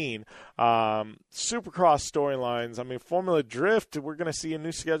 2018. Supercross storylines. I mean, Formula Drift, we're going to see a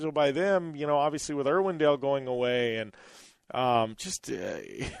new schedule by them, obviously with Irwindale going away. And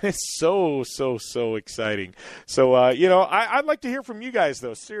It's so exciting. So, I'd like to hear from you guys,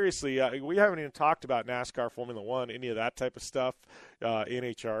 though. Seriously, we haven't even talked about NASCAR, Formula One, any of that type of stuff,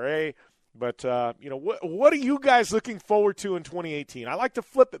 NHRA. But, what are you guys looking forward to in 2018? I like to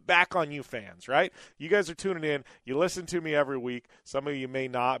flip it back on you fans, right? You guys are tuning in. You listen to me every week. Some of you may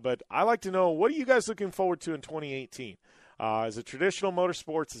not, but I like to know, what are you guys looking forward to in 2018? Is it traditional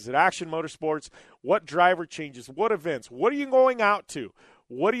motorsports? Is it action motorsports? What driver changes? What events? What are you going out to?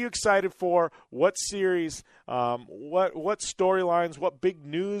 What are you excited for? What series? What storylines? What big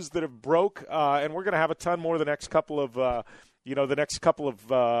news that have broke? And we're going to have a ton more the next couple of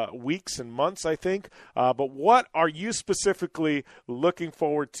weeks and months, I think. But what are you specifically looking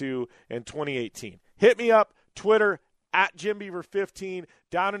forward to in 2018? Hit me up, Twitter, at JimBeaver15,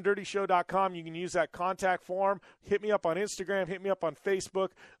 downanddirtyshow.com. You can use that contact form. Hit me up on Instagram. Hit me up on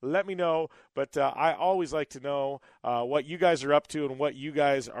Facebook. Let me know. But I always like to know what you guys are up to and what you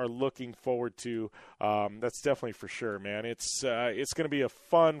guys are looking forward to. That's definitely for sure, man. It's going to be a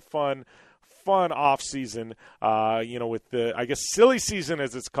fun off season, with the, I guess, silly season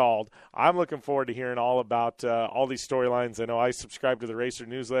as it's called. I'm looking forward to hearing all about all these storylines. I know I subscribe to the Racer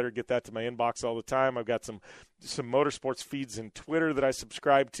newsletter, get that to my inbox all the time. I've got some motorsports feeds in Twitter that I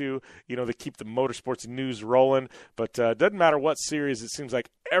subscribe to, that keep the motorsports news rolling. But it doesn't matter what series, it seems like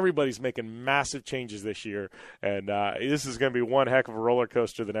everybody's making massive changes this year. And this is going to be one heck of a roller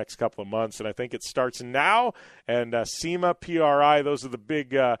coaster the next couple of months. And I think it starts now. And SEMA, PRI, those are the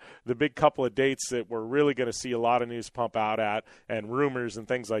big couple of dates that we're really going to see a lot of news pump out at, and rumors and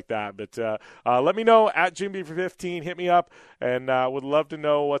things like that. But let me know at JimBeaver15. Hit me up, and would love to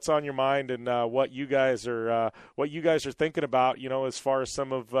know what's on your mind and what you guys are thinking about. As far as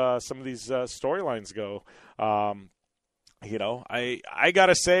some of these storylines go. I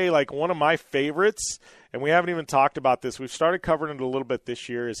gotta say, like, one of my favorites, and we haven't even talked about this. We've started covering it a little bit this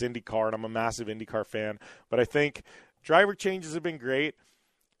year, is IndyCar, and I'm a massive IndyCar fan. But I think driver changes have been great.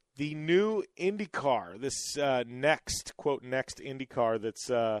 The new IndyCar, this next IndyCar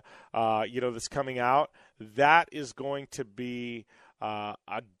that's coming out, that is going to be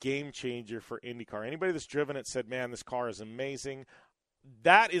a game changer for IndyCar. Anybody that's driven it said, man, this car is amazing.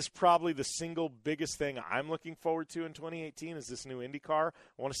 That is probably the single biggest thing I'm looking forward to in 2018 is this new IndyCar.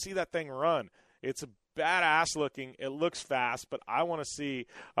 I want to see that thing run. It's a badass looking. It looks fast, but I want to see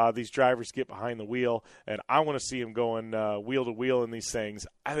these drivers get behind the wheel, and I want to see them going wheel to wheel in these things.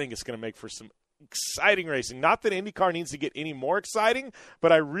 I think it's going to make for some exciting racing. Not that IndyCar needs to get any more exciting,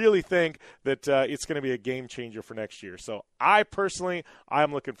 but I really think that it's going to be a game changer for next year. So I'm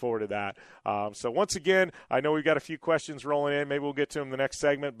looking forward to that. So once again, I know we've got a few questions rolling in. Maybe we'll get to them in the next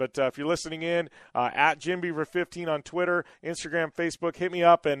segment. But if you're listening in, at JimBeaver15 on Twitter, Instagram, Facebook, hit me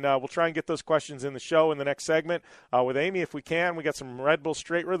up, and we'll try and get those questions in the show in the next segment with Amy if we can. We got some Red Bull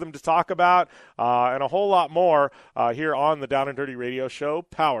Straight Rhythm to talk about and a whole lot more here on the Down and Dirty Radio Show,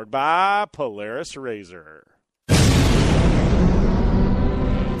 powered by Polaris Razor.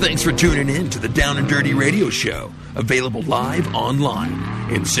 Thanks for tuning in to the Down and Dirty Radio Show, available live online,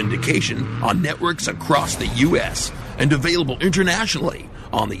 in syndication on networks across the U.S., and available internationally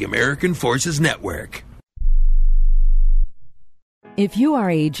on the American Forces Network. If you are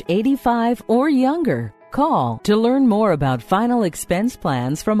age 85 or younger, call to learn more about final expense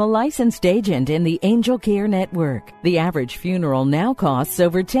plans from a licensed agent in the Angel Care Network. The average funeral now costs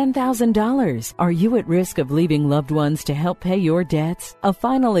over $10,000. Are you at risk of leaving loved ones to help pay your debts? A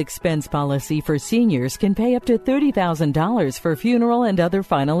final expense policy for seniors can pay up to $30,000 for funeral and other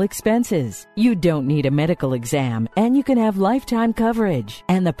final expenses. You don't need a medical exam, and you can have lifetime coverage,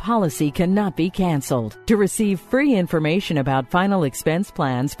 and the policy cannot be canceled. To receive free information about final expense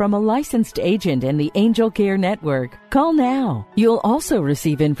plans from a licensed agent in the Angel Care Network, call now. You'll also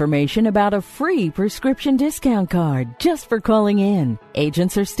receive information about a free prescription discount card just for calling in.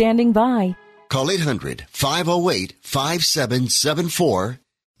 Agents are standing by. Call 800-508-5774.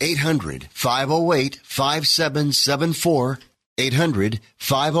 800-508-5774.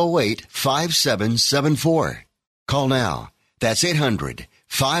 800-508-5774. Call now. That's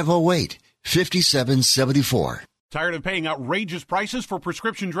 800-508-5774. Tired of paying outrageous prices for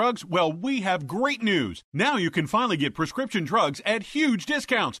prescription drugs? Well, we have great news. Now you can finally get prescription drugs at huge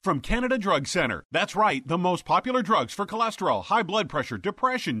discounts from Canada Drug Center. That's right, the most popular drugs for cholesterol, high blood pressure,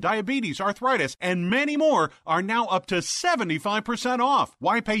 depression, diabetes, arthritis, and many more are now up to 75% off.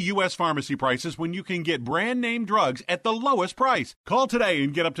 Why pay U.S. pharmacy prices when you can get brand name drugs at the lowest price? Call today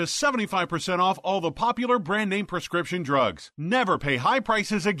and get up to 75% off all the popular brand name prescription drugs. Never pay high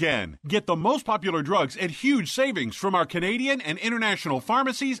prices again. Get the most popular drugs at huge savings savings from our Canadian and international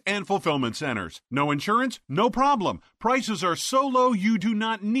pharmacies and fulfillment centers. No insurance? No problem. Prices are so low you do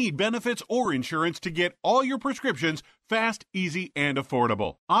not need benefits or insurance to get all your prescriptions fast, easy, and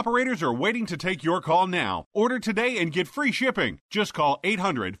affordable. Operators are waiting to take your call now. Order today and get free shipping. Just call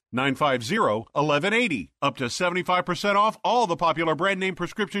 800-950-1180. Up to 75% off all the popular brand name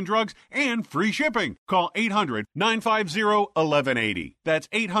prescription drugs and free shipping. Call 800-950-1180. That's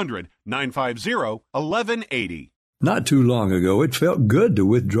 800-950-1180. Not too long ago, it felt good to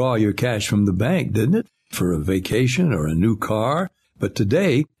withdraw your cash from the bank, didn't it? For a vacation or a new car. But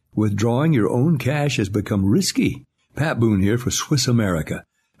today, withdrawing your own cash has become risky. Pat Boone here for Swiss America.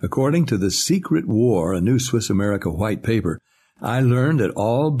 According to The Secret War, a new Swiss America white paper, I learned that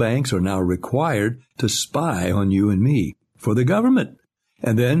all banks are now required to spy on you and me for the government,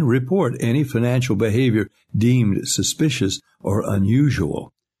 and then report any financial behavior deemed suspicious or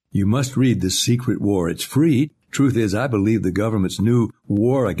unusual. You must read The Secret War. It's free. Truth is, I believe the government's new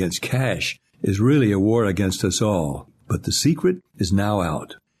war against cash is really a war against us all. But the secret is now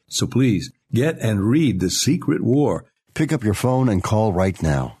out. So please, get and read The Secret War. Pick up your phone and call right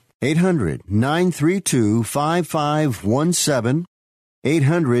now. 800-932-5517.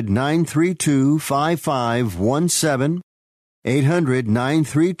 800-932-5517.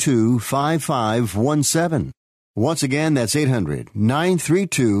 800-932-5517. Once again, that's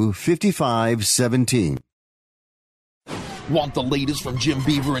 800-932-5517. Want the latest from Jim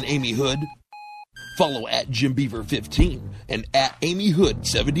Beaver and Amy Hood? Follow at Jim Beaver 15 and at Amy Hood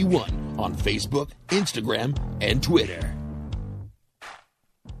 71 on Facebook, Instagram, and Twitter.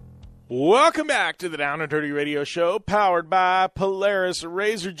 Welcome back to the Down and Dirty Radio Show, powered by Polaris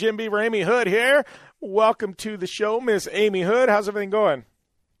Razor. Jim Beaver, Amy Hood here. Welcome to the show, Miss Amy Hood. How's everything going?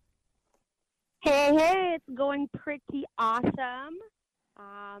 Hey, it's going pretty awesome.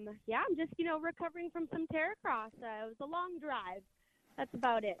 Yeah, I'm just, recovering from some Terracross. It was a long drive. That's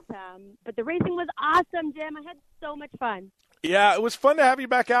about it. But the racing was awesome, Jim. I had so much fun. Yeah, it was fun to have you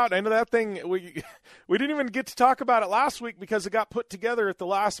back out. I know that thing, we didn't even get to talk about it last week because it got put together at the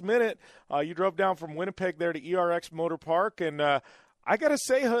last minute. You drove down from Winnipeg there to ERX Motor Park, and I got to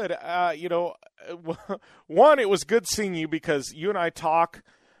say, Hood, one, it was good seeing you because you and I talk,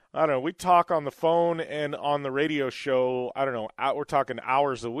 we talk on the phone and on the radio show, we're talking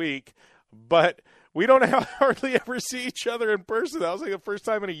hours a week, but we don't hardly ever see each other in person. That was like the first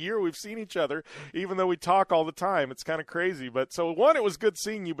time in a year we've seen each other, even though we talk all the time. It's kind of crazy. But so, one, it was good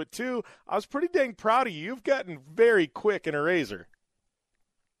seeing you. But two, I was pretty dang proud of you. You've gotten very quick in a razor.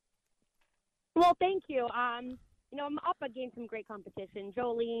 Well, thank you. I'm up against some great competition.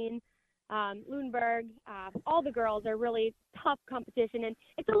 Jolene, Lundberg, all the girls are really tough competition, and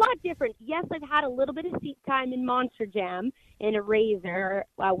it's a lot different. Yes, I've had a little bit of seat time in Monster Jam in a razor,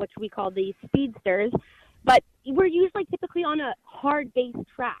 which we call the Speedsters, but we're usually typically on a hard-based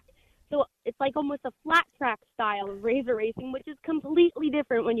track. So it's like almost a flat track style of razor racing, which is completely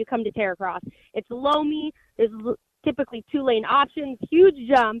different when you come to Terracross. It's loamy, there's typically 2-lane options, huge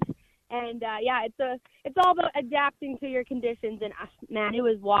jumps, and it's all about adapting to your conditions. And man, it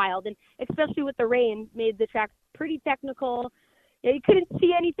was wild, and especially with the rain, made the track pretty technical. You couldn't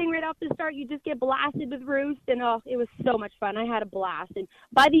see anything right off the start. You just get blasted with roost, and it was so much fun. I had a blast, and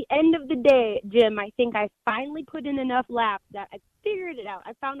by the end of the day, Jim, I think I finally put in enough laps that I figured it out.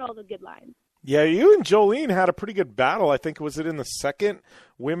 I found all the good lines. Yeah, you and Jolene had a pretty good battle. I think was it in the second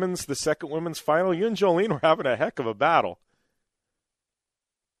women's final. You and Jolene were having a heck of a battle.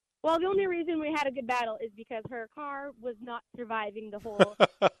 Well, the only reason we had a good battle is because her car was not surviving the whole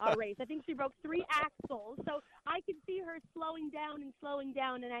race. I think she broke 3 axles, so I could see her slowing down,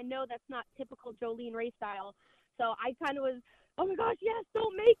 and I know that's not typical Jolene race style. So I kind of was, oh my gosh, yes,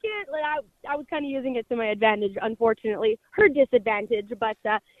 don't make it. Like I was kind of using it to my advantage, unfortunately. Her disadvantage, but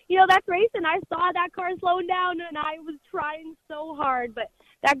that's racing. I saw that car slowing down, and I was trying so hard. But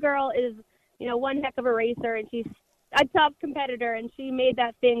that girl is, one heck of a racer, and she's a tough competitor, and she made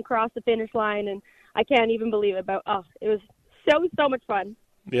that thing cross the finish line, and I can't even believe it. But it was so much fun.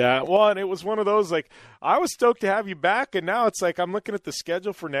 Yeah, well, and it was one of those, I was stoked to have you back, and now it's I'm looking at the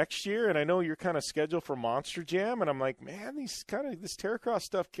schedule for next year, and I know you're kind of scheduled for Monster Jam, and I'm like, man, this Terracross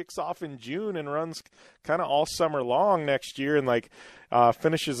stuff kicks off in June and runs kind of all summer long next year, and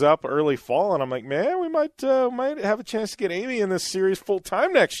finishes up early fall, and I'm like, man, we might have a chance to get Amy in this series full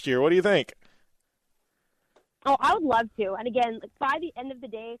time next year. What do you think? Oh, I would love to. And again, by the end of the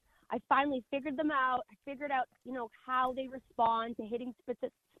day, I finally figured them out. I figured out, how they respond to hitting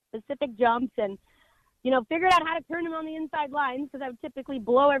specific jumps, and, figured out how to turn them on the inside lines, because I would typically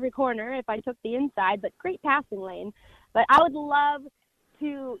blow every corner if I took the inside, but great passing lane. But I would love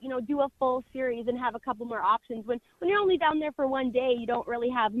to, do a full series and have a couple more options. When you're only down there for one day, you don't really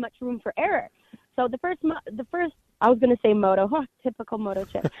have much room for error. So the first, I was going to say moto, typical moto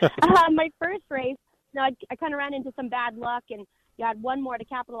chip. My first race, I kind of ran into some bad luck, and you had one more to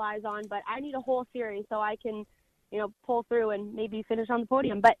capitalize on, but I need a whole series so I can, pull through and maybe finish on the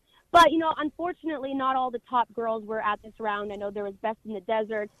podium. But unfortunately, not all the top girls were at this round. I know there was Best in the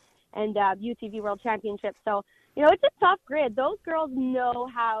Desert and UTV World Championship. So, it's a tough grid. Those girls know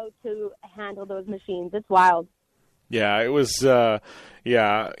how to handle those machines. It's wild. Yeah, it was, Sarah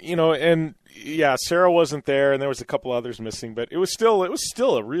wasn't there, and there was a couple others missing, but it was still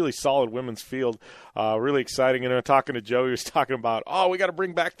a really solid women's field, really exciting. And talking to Joe, he was talking about, we got to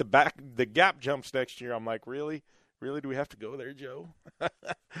bring back the gap jumps next year. I'm like, really? Do we have to go there, Joe?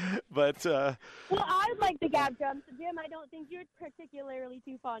 But well, I like the gap jumps, Jim. I don't think you're particularly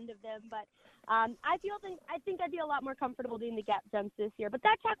too fond of them, but I think I'd be a lot more comfortable doing the gap jumps this year. But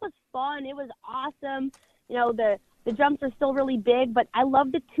that track was fun. It was awesome. The jumps are still really big, but I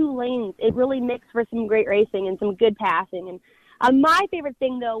love the two lanes. It really makes for some great racing and some good passing. And my favorite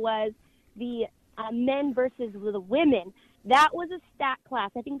thing, though, was the men versus the women. That was a stat class.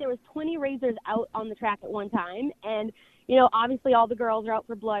 I think there was 20 racers out on the track at one time. And, obviously all the girls are out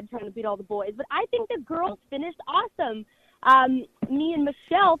for blood trying to beat all the boys. But I think the girls finished awesome. Me and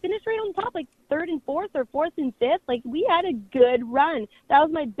Michelle finished right on top, like 3rd and 4th or 4th and 5th. Like, we had a good run. That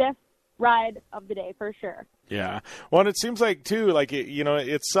was my best ride of the day for sure. Yeah. Well, and it seems like, too, like,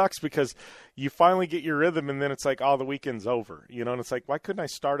 it sucks because you finally get your rhythm and then it's like, the weekend's over, and it's like, why couldn't I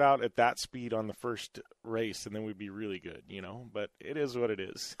start out at that speed on the first race and then we'd be really good, but it is what it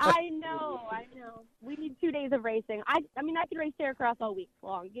is. I know. We need 2 days of racing. I could race Terracross all week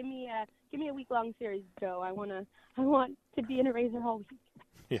long. Give me a week-long series, Joe. I want to be in a racer all week.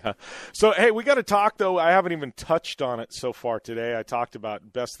 Yeah. So, hey, we got to talk, though. I haven't even touched on it so far today. I talked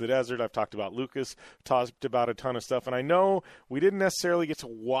about Best of the Desert. I've talked about Lucas, talked about a ton of stuff. And I know we didn't necessarily get to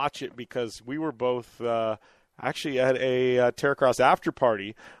watch it because we were both actually at a Terracross after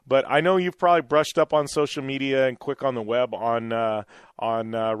party. But I know you've probably brushed up on social media and quick on the web on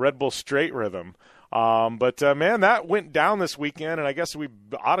Red Bull Straight Rhythm. But man, that went down this weekend, and I guess we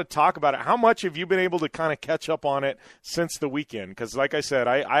ought to talk about it. How much have you been able to kind of catch up on it since the weekend? Because, like I said,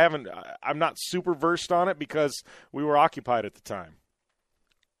 I'm not super versed on it because we were occupied at the time.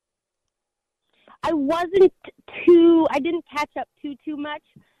 I didn't catch up too much,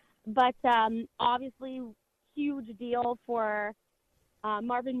 but obviously huge deal for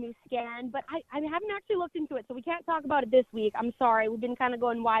Marvin Musquin, but I haven't actually looked into it, so we can't talk about it this week. I'm sorry. We've been kind of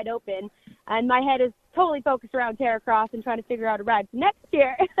going wide open, and my head is totally focused around Terracross and trying to figure out a ride for next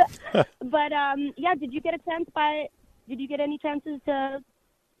year. But, did you get any chances to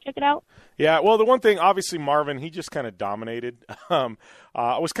check it out? Yeah, well, the one thing, obviously, Marvin, he just kind of dominated. I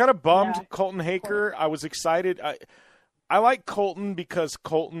was kind of bummed. Yeah, Colton Haker, I was excited. I like Colton because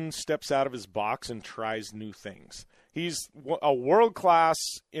Colton steps out of his box and tries new things. He's a world-class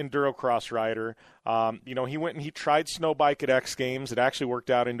endurocross rider. He went and he tried snow bike at X Games. It actually worked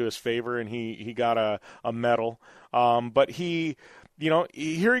out into his favor, and he got a medal. But here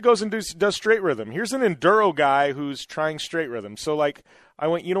he goes and does straight rhythm. Here's an enduro guy who's trying straight rhythm. So, I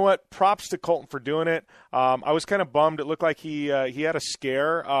went, you know what? Props to Colton for doing it. I was kind of bummed. It looked like he had a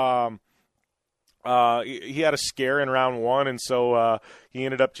scare. He had a scare in round one, and so he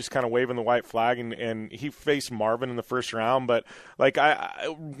ended up just kind of waving the white flag, and he faced Marvin in the first round. But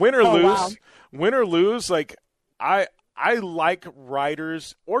win or lose, I like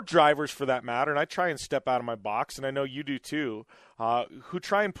riders or drivers for that matter, and I try and step out of my box, and I know you do too, who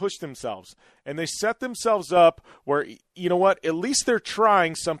try and push themselves. And they set themselves up where, you know what, at least they're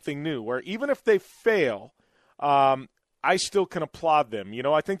trying something new, where even if they fail, I still can applaud them.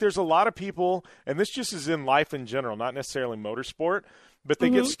 I think there's a lot of people, and this just is in life in general, not necessarily motorsport, but they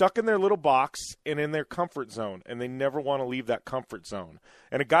get stuck in their little box and in their comfort zone, and they never want to leave that comfort zone.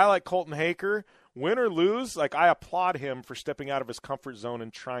 And a guy like Colton Haker, win or lose, I applaud him for stepping out of his comfort zone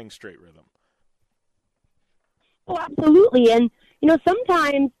and trying straight rhythm. Oh, absolutely. And,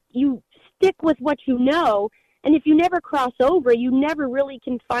 sometimes you stick with what you know, and if you never cross over, you never really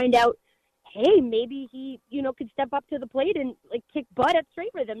can find out, hey, maybe he, could step up to the plate and kick butt at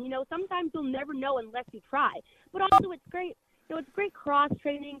straight rhythm. Sometimes you'll never know unless you try. But also it's great. It's great cross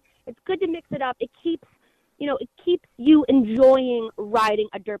training. It's good to mix it up. It keeps you enjoying riding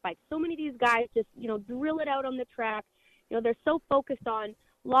a dirt bike. So many of these guys just, drill it out on the track. They're so focused on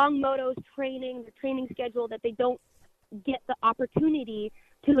long motos training, their training schedule, that they don't get the opportunity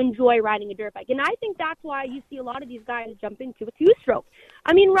to enjoy riding a dirt bike. And I think that's why you see a lot of these guys jump into a two-stroke.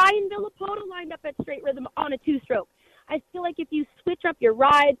 Ryan Villapoto lined up at straight rhythm on a two-stroke. I feel like if you switch up your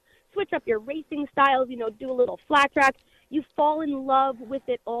rides, switch up your racing styles, do a little flat track, you fall in love with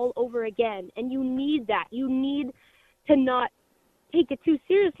it all over again. And you need that. You need to not take it too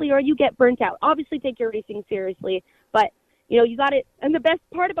seriously or you get burnt out. Obviously take your racing seriously, but you got it. And the best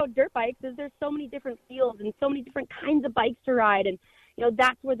part about dirt bikes is there's so many different fields and so many different kinds of bikes to ride. And,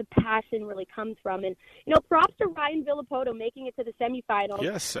 that's where the passion really comes from. And, props to Ryan Villapoto making it to the semifinals.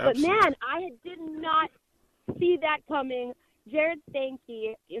 Yes, absolutely. But, man, I did not see that coming. Jared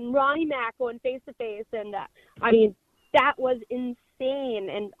Sankey and Ronnie Mack going face-to-face. And, that was insane.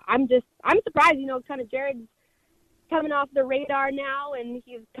 And I'm surprised, kind of Jared's coming off the radar now, and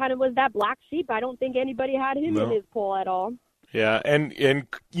he kind of was that black sheep. I don't think anybody had him in his poll at all. Yeah, and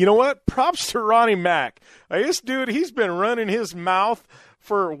you know what? Props to Ronnie Mack. This dude, he's been running his mouth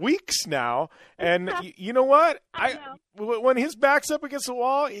for weeks now, and you know what? When his back's up against the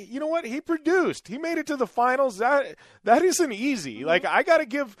wall, you know what? He produced. He made it to the finals. That isn't easy. Like, I got to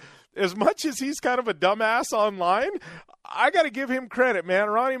give, as much as he's kind of a dumbass online, I got to give him credit, man.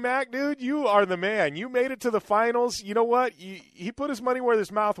 Ronnie Mack, dude, you are the man. You made it to the finals. You know what? He put his money where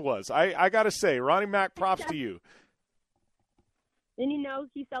his mouth was. I got to say, Ronnie Mack, props to you. And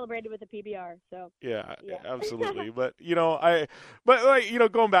he celebrated with a PBR. So yeah. Absolutely. But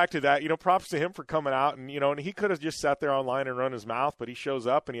going back to that, props to him for coming out and and he could have just sat there online and run his mouth, but he shows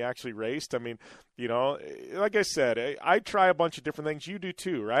up and he actually raced. I mean, like I said, I try a bunch of different things. You do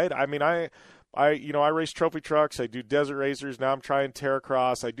too, right? I mean, I race trophy trucks. I do desert racers. Now I'm trying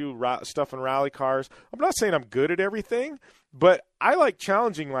Terracross. I do stuff in rally cars. I'm not saying I'm good at everything, but I like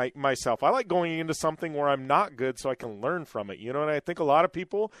challenging myself. I like going into something where I'm not good so I can learn from it. And I think a lot of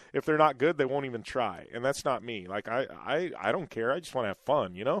people, if they're not good, they won't even try. And that's not me. Like, I don't care. I just want to have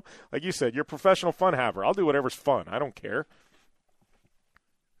fun, Like you said, you're a professional fun haver. I'll do whatever's fun. I don't care.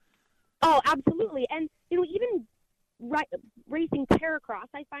 Oh, absolutely. And, even racing Terracross,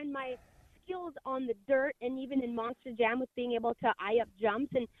 I find my skills on the dirt and even in Monster Jam with being able to eye up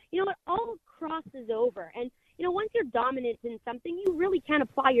jumps, and it all crosses over. And once you're dominant in something, you really can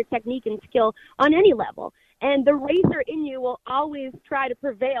apply your technique and skill on any level, and the racer in you will always try to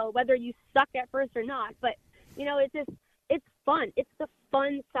prevail whether you suck at first or not. But it's fun. It's the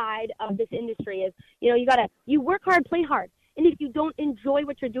fun side of this industry is you work hard, play hard. And if you don't enjoy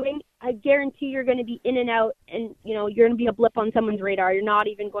what you're doing, I guarantee you're going to be in and out, and you're going to be a blip on someone's radar. You're not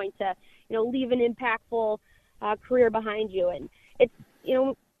even going to leave an impactful career behind you. And it's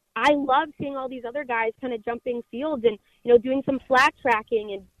I love seeing all these other guys kind of jumping fields and doing some flat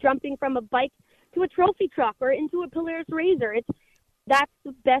tracking and jumping from a bike to a trophy truck or into a Polaris Razor. That's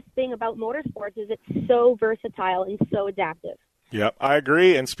the best thing about motorsports is it's so versatile and so adaptive. Yep, I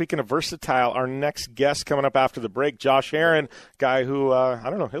agree. And speaking of versatile, our next guest coming up after the break, Josh Herrin, guy who,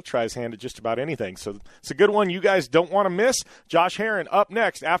 he'll try his hand at just about anything. So it's a good one you guys don't want to miss. Josh Herrin up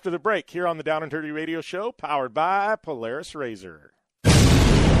next after the break here on the Down and Dirty Radio Show, powered by Polaris Razor.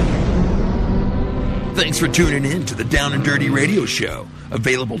 Thanks for tuning in to the Down and Dirty Radio Show,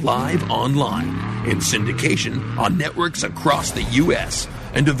 available live online, in syndication on networks across the U.S.,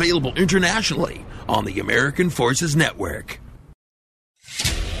 and available internationally on the American Forces Network.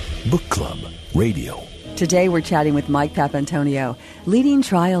 Book Club Radio. Today we're chatting with Mike Papantonio, leading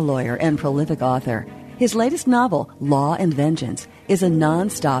trial lawyer and prolific author. His latest novel, Law and Vengeance, is a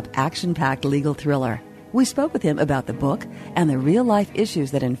non-stop, action-packed legal thriller. We spoke with him about the book and the real-life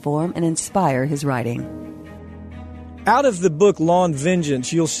issues that inform and inspire his writing. Out of the book Law and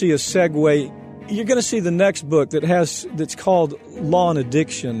Vengeance, you'll see a segue. You're going to see the next book that's called Law and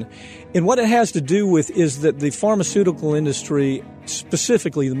Addiction. And what it has to do with is that the pharmaceutical industry,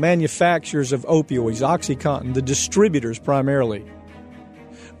 specifically the manufacturers of opioids, OxyContin, the distributors primarily.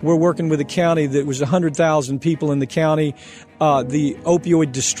 We're working with a county that was 100,000 people in the county. The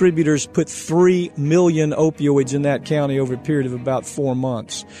opioid distributors put 3 million opioids in that county over a period of about 4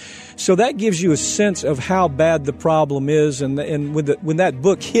 months. So that gives you a sense of how bad the problem is. And when that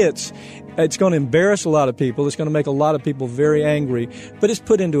book hits, it's going to embarrass a lot of people. It's going to make a lot of people very angry. But it's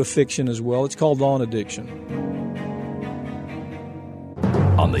put into a fiction as well. It's called Law and Addiction.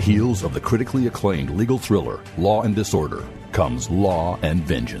 On the heels of the critically acclaimed legal thriller Law and Disorder comes Law and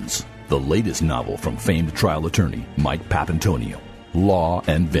Vengeance, the latest novel from famed trial attorney Mike Papantonio. Law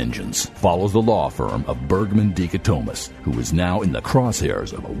and Vengeance follows the law firm of Bergman Dichotomus, who is now in the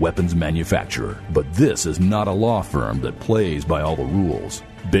crosshairs of a weapons manufacturer. But this is not a law firm that plays by all the rules.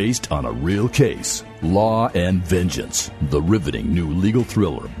 Based on a real case, Law and Vengeance, the riveting new legal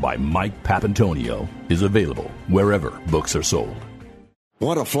thriller by Mike Papantonio, is available wherever books are sold.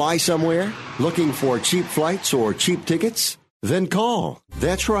 Want to fly somewhere? Looking for cheap flights or cheap tickets? Then call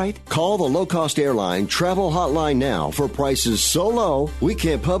That's right. Call the low-cost airline travel hotline now for prices so low we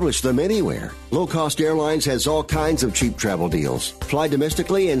can't publish them anywhere. Low Cost Airlines has all kinds of cheap travel deals. Fly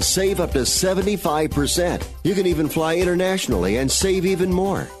domestically and save up to 75%. You can even fly internationally and save even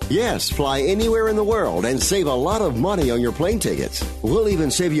more. Yes, fly anywhere in the world and save a lot of money on your plane tickets. We'll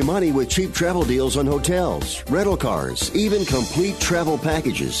even save you money with cheap travel deals on hotels, rental cars, even complete travel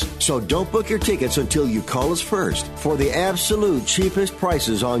packages. So don't book your tickets until you call us first for the absolute cheapest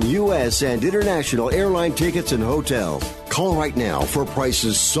prices on U.S. and international airline tickets and hotels. Call right now for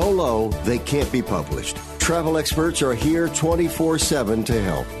prices so low they can't be published. Travel experts are here 24/7 to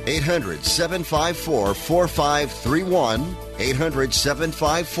help. 800-754-4531.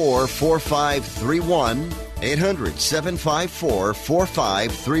 800-754-4531.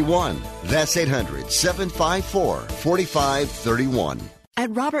 800-754-4531. That's 800-754-4531.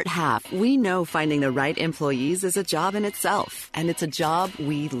 At Robert Half, we know finding the right employees is a job in itself, and it's a job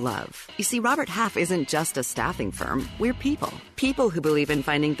we love. You see, Robert Half isn't just a staffing firm. We're people. People who believe in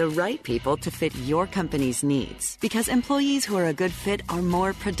finding the right people to fit your company's needs. Because employees who are a good fit are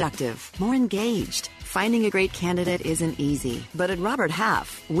more productive, more engaged. Finding a great candidate isn't easy, but at Robert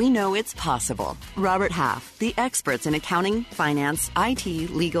Half, we know it's possible. Robert Half, the experts in accounting, finance, IT,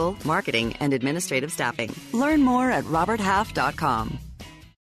 legal, marketing, and administrative staffing. Learn more at roberthalf.com.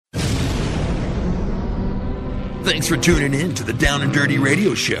 Thanks for tuning in to the Down and Dirty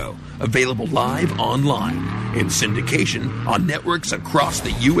Radio Show, available live online, in syndication on networks across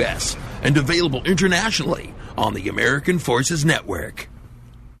the U.S., and available internationally on the American Forces Network.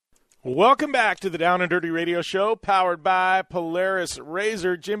 Welcome back to the Down and Dirty Radio Show, powered by Polaris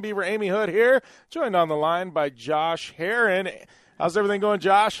Razor. Jim Beaver, Amy Hood here, joined on the line by Josh Herron. How's everything going,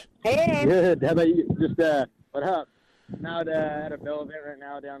 Josh? Hey. Good. How about you? Just, what up? Now at a Bell event right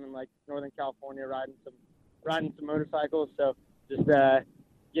now down in, Northern California, riding some motorcycles. So just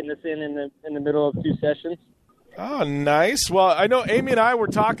getting this in the middle of 2 sessions. Oh, nice. Well, I know Amy and I were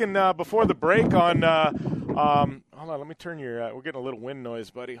talking before the break on hold on, let me turn your we're getting a little wind noise,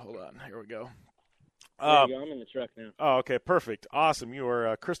 buddy. Hold on. Here we go. There you go. I'm in the truck now. Oh, okay, perfect. Awesome. You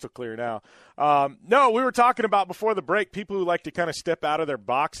are crystal clear now. No, we were talking about before the break people who like to kind of step out of their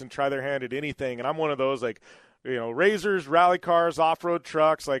box and try their hand at anything, and I'm one of those, Razors, rally cars, off-road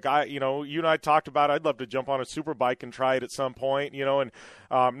trucks. You and I talked about it. I'd love to jump on a super bike and try it at some point, and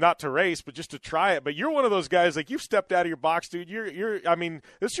not to race, but just to try it. But you're one of those guys, you've stepped out of your box, dude.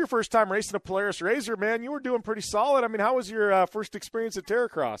 This is your first time racing a Polaris Razor, man. You were doing pretty solid. How was your first experience at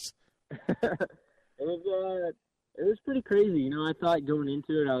Terracross? It was pretty crazy. I thought going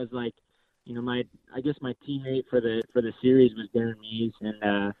into it, I was like, my teammate for the series was Darren Mees,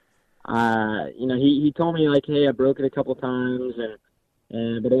 and he told me hey, I broke it a couple times, but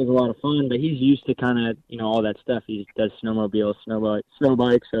it was a lot of fun. But he's used to kind of all that stuff. He does snowmobiles, snow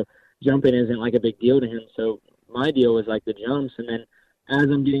bikes, so jumping isn't a big deal to him. So my deal was the jumps, and then as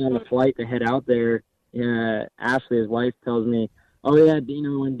I'm getting on the flight to head out there, Ashley, his wife, tells me, "Oh yeah,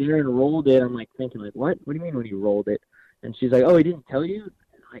 when Darren rolled it," I'm thinking what? What do you mean when he rolled it? And she's like, "Oh, he didn't tell you?"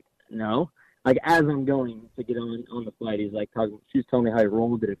 And I'm no. As I'm going to get on the flight, he's she's telling me how he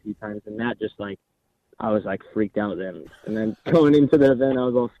rolled it a few times, and that just I was freaked out then. And then going into the event, I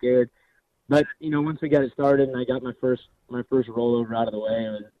was all scared. But once we got it started and I got my first rollover out of the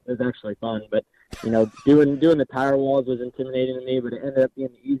way, it was actually fun. But doing the tire walls was intimidating to me, but it ended up being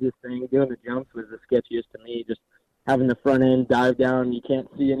the easiest thing. Doing the jumps was the sketchiest to me. Just having the front end dive down, you can't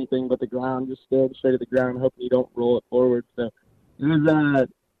see anything but the ground, just staring straight at the ground, hoping you don't roll it forward. So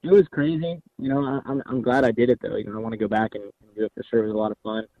it was crazy. I'm glad I did it though. I want to go back and do it for sure. It was a lot of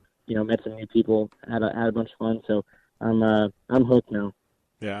fun. Met some new people, had a bunch of fun. So I'm hooked now.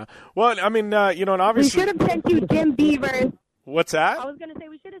 Yeah. Well, and obviously we should have sent you Jim Beaver's. What's that? I was going to say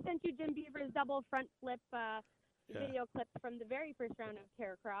we should have sent you Jim Beaver's double front flip video clip from the very first round of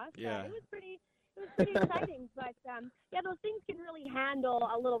Terracross. Yeah. It was pretty exciting, but those things can really handle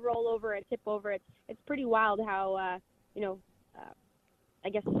a little rollover, a tip over. It's pretty wild how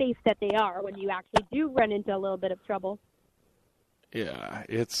safe that they are when you actually do run into a little bit of trouble. Yeah,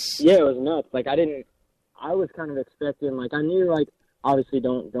 it was nuts. I was kind of expecting, I knew, obviously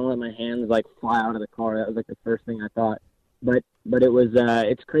don't let my hands, fly out of the car. That was, the first thing I thought. But it was,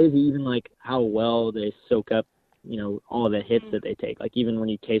 it's crazy even, how well they soak up, all of the hits that they take. Even when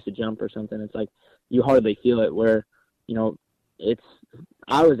you case a jump or something, it's you hardly feel it where,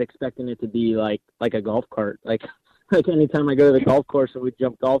 I was expecting it to be like a golf cart. Anytime I go to the golf course and we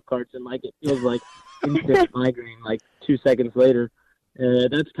jump golf carts and it feels like instant migraine 2 seconds later.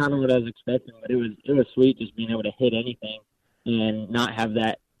 That's kind of what I was expecting, but it was sweet just being able to hit anything and not have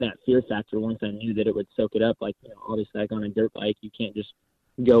that that fear factor once I knew that it would soak it up. Like, you know, obviously, like on a dirt bike, you can't just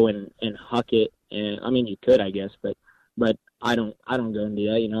go and huck it. And I mean, you could, I guess, but I don't go and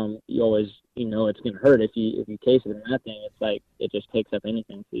do that. You know, you always, you know, it's going to hurt if you case it in that thing. It's like it just takes up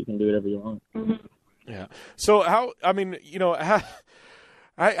anything, so you can do whatever you want. Mm-hmm. Yeah. So how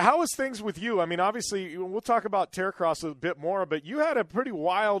is things with you? I mean, obviously, we'll talk about Terracross a bit more, but you had a pretty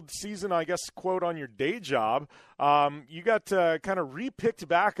wild season, I guess, quote, on your day job. You got kind of re-picked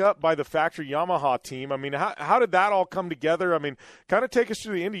back up by the factory Yamaha team. I mean, how did that all come together? I mean, kind of take us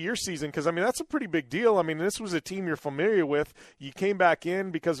through the end of your season, because, I mean, that's a pretty big deal. I mean, this was a team you're familiar with. You came back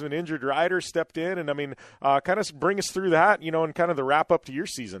in because of an injured rider, stepped in, and, I mean, kind of bring us through that, you know, and kind of the wrap-up to your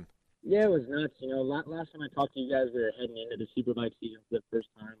season. Yeah, it was nuts. You know, last time I talked to you guys, we were heading into the Superbike season for the first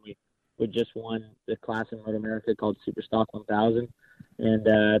time. We just won the class in Moto America called Superstock 1000.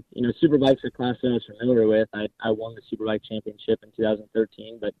 And, you know, Superbike's a class that I was familiar with. I won the Superbike championship in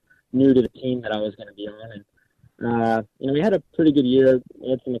 2013, but new to the team that I was going to be on. And, you know, we had a pretty good year. We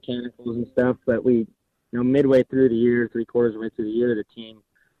had some mechanicals and stuff, but we, you know, midway through the year, 3/4 of the way through the year, the team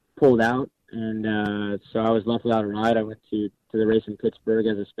pulled out. And so I was left without a ride. I went to the race in Pittsburgh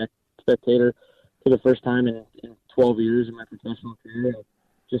as a spectator for the first time in 12 years in my professional career. I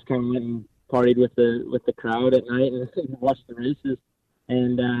just kind of went and partied with the crowd at night and watched the races.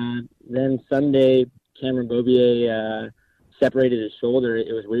 And then Sunday, Cameron Bobier separated his shoulder.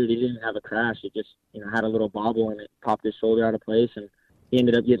 It was weird. He didn't have a crash. He just, you know, had a little bobble and it popped his shoulder out of place, and he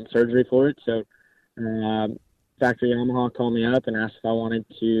ended up getting surgery for it. So factory Yamaha called me up and asked if I wanted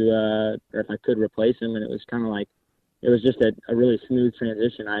to, or if I could replace him. And it was kind of like, it was just a really smooth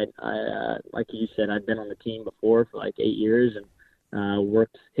transition. I like you said, I'd been on the team before for like 8 years, and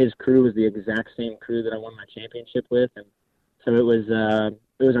worked. His crew was the exact same crew that I won my championship with, and so it was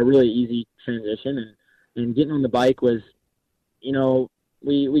a really easy transition. And getting on the bike was, you know,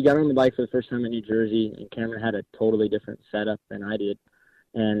 we got on the bike for the first time in New Jersey, and Cameron had a totally different setup than I did,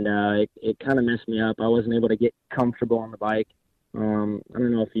 and it kind of messed me up. I wasn't able to get comfortable on the bike. I don't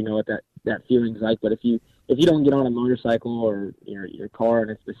know if you know what that feeling's like, but if you don't get on a motorcycle or your car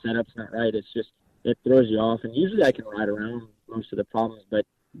and if the setup's not right, it throws you off. And usually I can ride around most of the problems, but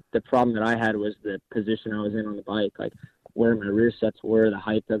the problem that I had was the position I was in on the bike, like where my rear sets were, the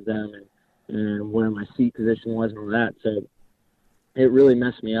height of them, and where my seat position was and all that. So it really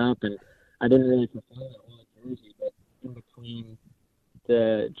messed me up, and I didn't really perform that well at Jersey. But in between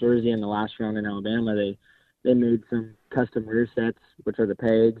the Jersey and the last round in Alabama, they made some custom rear sets, which are the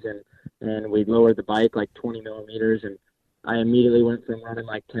pegs, and we lowered the bike like 20 millimeters, and I immediately went from running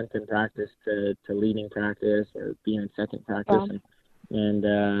like 10th in practice to leading practice or being in second practice. Wow.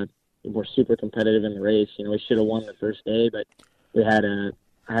 And we're super competitive in the race. You know, we should have won the first day, but I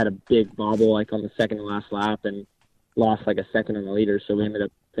had a big bobble like on the second to last lap and lost like a second on the leader, so we ended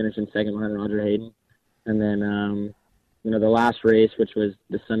up finishing second behind Roger Hayden. And then, you know, the last race, which was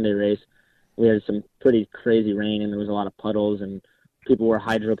the Sunday race, we had some pretty crazy rain, and there was a lot of puddles, and people were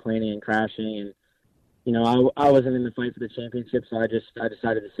hydroplaning and crashing. And, you know, I wasn't in the fight for the championship, so I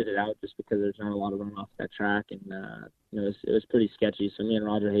decided to sit it out just because there's not a lot of runoff that track. And, you know, it was pretty sketchy. So me and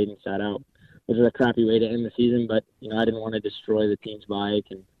Roger Hayden sat out, which was a crappy way to end the season. But, you know, I didn't want to destroy the team's bike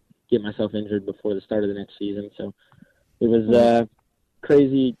and get myself injured before the start of the next season. So it was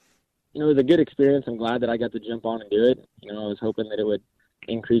crazy. You know, it was a good experience. I'm glad that I got to jump on and do it. You know, I was hoping that it would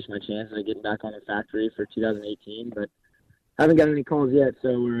increase my chances of getting back on the factory for 2018, but I haven't got any calls yet, so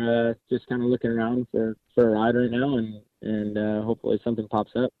we're just kind of looking around for a ride right now, and hopefully something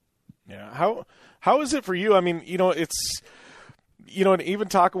pops up. Yeah. How is it for you? I mean, you know, it's, you know, and even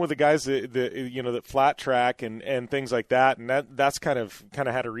talking with the guys that flat track and things like that, and that's kind of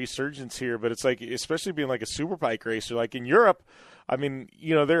had a resurgence here, but it's like, especially being like a superbike racer, like in Europe, I mean,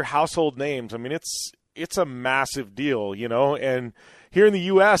 you know, they're household names. I mean, it's a massive deal, you know, and here in the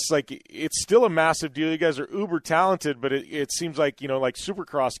U.S., like, it's still a massive deal. You guys are uber talented, but it seems like, you know, like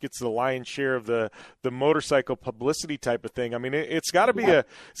Supercross gets the lion's share of the motorcycle publicity type of thing. I mean, it's got to be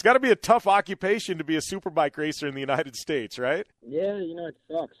a tough occupation to be a superbike racer in the United States, right? Yeah, you know, it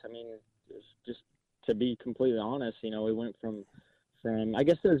sucks. I mean, just to be completely honest, you know, we went from I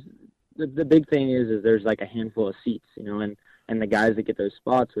guess there's the big thing is there's like a handful of seats, you know, and the guys that get those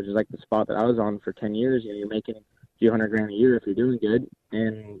spots, which is like the spot that I was on for 10 years, you know, you're making a few $100,000 a year if you're doing good,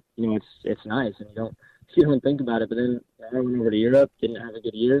 and you know, it's nice, and you don't think about it. But then I went over to Europe, didn't have a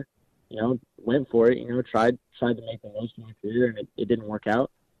good year, you know, went for it, you know, tried to make the most of my career, and it didn't work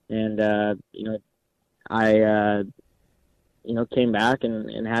out. And you know, I you know, came back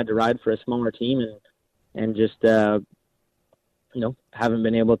and had to ride for a smaller team, and just you know, haven't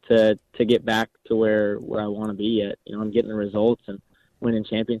been able to get back to where I want to be yet. You know, I'm getting the results, and winning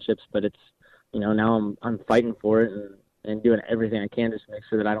championships, but it's, now I'm fighting for it and doing everything I can just to make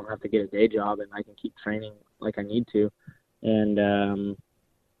sure that I don't have to get a day job and I can keep training like I need to. And,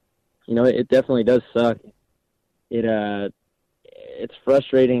 it definitely does suck. It's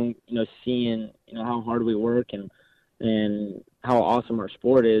frustrating, seeing, how hard we work and how awesome our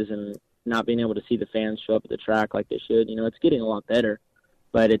sport is, and not being able to see the fans show up at the track like they should. It's getting a lot better,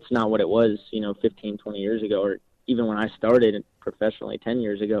 but it's not what it was, 15, 20 years ago, or even when I started professionally 10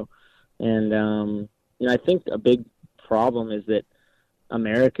 years ago. And, I think a big problem is that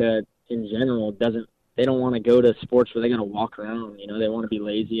America in general they don't want to go to sports where they got to walk around. They want to be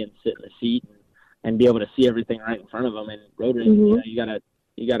lazy and sit in the seat and be able to see everything right in front of them. And road racing, you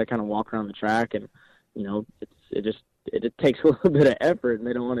gotta kind of walk around the track, and it takes a little bit of effort, and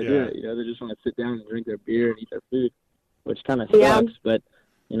they don't want to do it. They just want to sit down and drink their beer and eat their food, which kind of sucks. But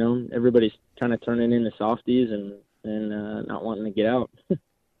everybody's kind of turning into softies and not wanting to get out.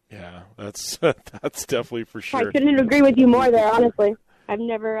 Yeah, that's definitely for sure. I couldn't agree with you more there, honestly. I've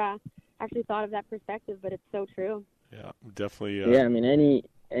never actually thought of that perspective, but it's so true. Yeah, definitely. Yeah, I mean, any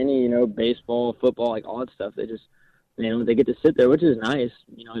baseball, football, like all that stuff, they just, they get to sit there, which is nice.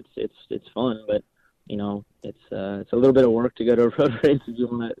 It's fun, but it's a little bit of work to go to a road race if you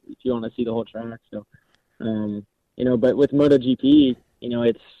want to see the whole track. So, but with MotoGP,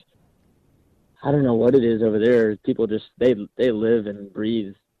 it's, I don't know what it is over there. People just they live and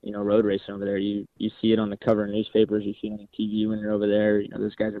breathe, road racing over there. You see it on the cover of newspapers. You see it on TV when you're over there.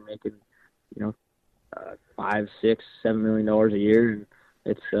 Those guys are making, $5, $6, $7 million a year, and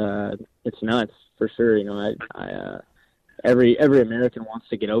it's nuts for sure. Every American wants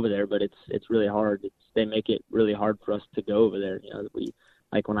to get over there, but it's really hard. They make it really hard for us to go over there.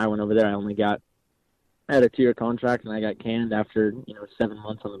 Like when I went over there, I had a 2-year contract, and I got canned after 7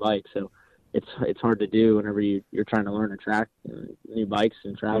 months on the bike. So it's hard to do whenever you're trying to learn a track, and new bikes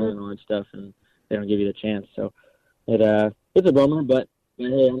and travel and all that stuff, and they don't give you the chance. So it's a bummer, but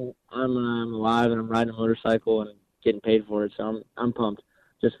hey, I'm alive and I'm riding a motorcycle and getting paid for it, so I'm pumped.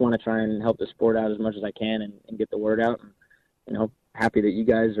 Just want to try and help the sport out as much as I can and get the word out. And, happy that you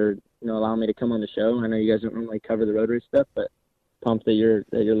guys are allowing me to come on the show. I know you guys don't normally cover the road race stuff, but pumped that you're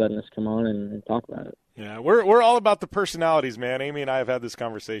letting us come on and talk about it. Yeah, we're all about the personalities, man. Amy and I have had this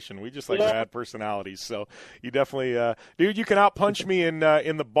conversation. We just like rad personalities. So you definitely, dude, you can outpunch me in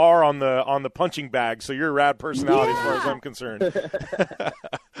the bar on the punching bag. So you're a rad personality as far as I'm concerned.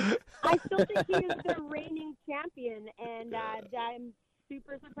 I still think he is the reigning champion, and I'm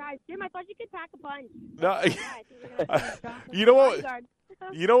super surprised. Jim, I thought you could pack a punch. No, you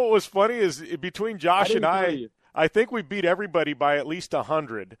know what was funny is between Josh and I think we beat everybody by at least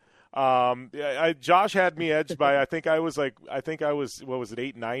 100. Josh had me edged by I think I was what was it,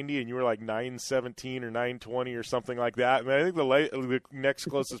 890, and you were like 917 or 920 or something like that. And I think the next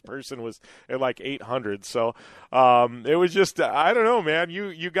closest person was at like 800. So it was just I don't know, man.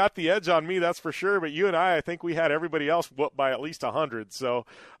 You got the edge on me, that's for sure. But you and I think we had everybody else by at least 100. So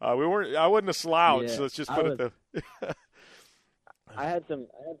I wasn't a slouch. Yeah, so let's just put it the. I had some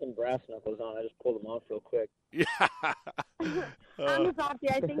brass knuckles on. I just pulled them off real quick. Yeah. I'm a softie.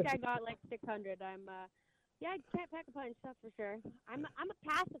 I think I got like 600. I can't pack a punch, that's for sure. I'm a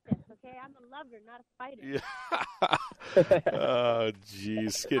pacifist, okay? I'm a lover, not a fighter. Yeah. Oh,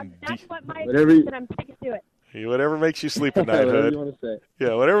 geez. That's what my experience, and I'm sticking to it. Whatever makes you sleep at night, Hood. You want to say.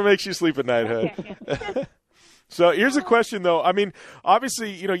 Yeah, whatever makes you sleep at night, Hood. Okay. So here's a question, though. I mean,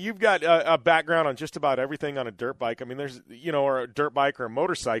 obviously, you've got a background on just about everything on a dirt bike. I mean, there's, or a dirt bike or a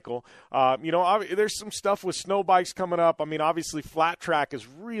motorcycle. There's some stuff with snow bikes coming up. I mean, obviously, flat track is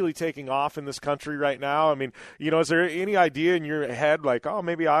really taking off in this country right now. I mean, is there any idea in your head like, oh,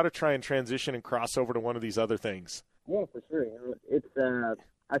 maybe I ought to try and transition and cross over to one of these other things? Yeah, for sure. It's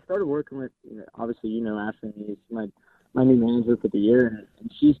I started working with, obviously, Ashley, she's my new manager for the year,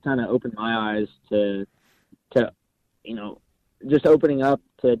 and she's kind of opened my eyes to just opening up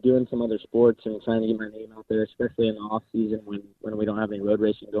to doing some other sports and trying to get my name out there, especially in the off season when we don't have any road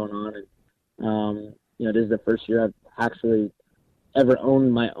racing going on. And, this is the first year I've actually ever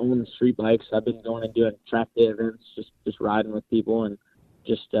owned my own street bikes. I've been going and doing track day events, just riding with people, and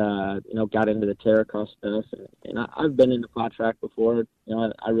just, got into the Terracross stuff. And I've been into flat track before.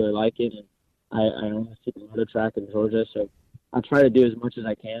 I really like it. And I own a supermoto track in Georgia, so I try to do as much as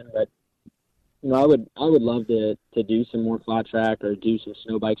I can, but I would love to do some more flat track or do some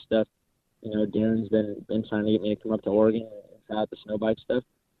snow bike stuff. Darren's been trying to get me to come up to Oregon and try out the snow bike stuff.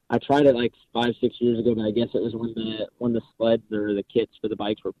 I tried it like 5-6 years ago, but I guess it was when the sleds or the kits for the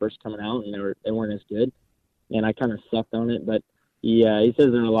bikes were first coming out, and they weren't as good, and I kind of sucked on it. But he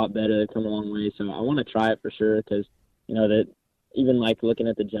says they're a lot better. They've come a long way, so I want to try it for sure because that even like looking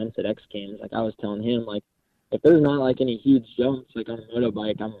at the jumps at X Games, like I was telling him, like if there's not like any huge jumps like on a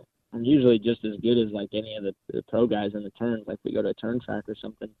motorbike, I'm usually just as good as like any of the pro guys in the turns. Like we go to a turn track or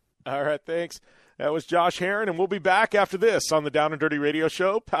something. All right, thanks. That was Josh Herron, and we'll be back after this on the Down and Dirty Radio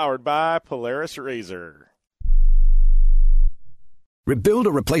Show, powered by Polaris RZR. Rebuild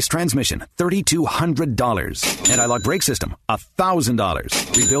or replace transmission, $3,200. Anti-lock brake system,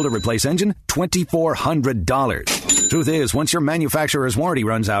 $1,000. Rebuild or replace engine, $2,400. Truth is, once your manufacturer's warranty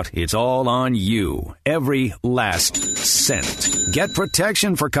runs out, it's all on you. Every last cent. Get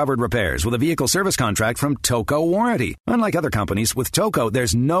protection for covered repairs with a vehicle service contract from Toco Warranty. Unlike other companies, with Toco,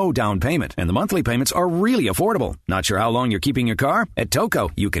 there's no down payment, and the monthly payments are really affordable. Not sure how long you're keeping your car? At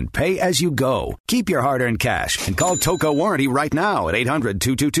Toco, you can pay as you go. Keep your hard-earned cash and call Toco Warranty right now at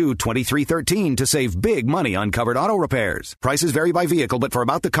 800-222-2313 to save big money on covered auto repairs. Prices vary by vehicle, but for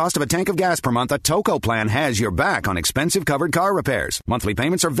about the cost of a tank of gas per month, a Toco plan has your back on expensive covered car repairs. Monthly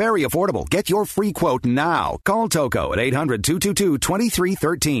payments are very affordable. Get your free quote now. Call Toco at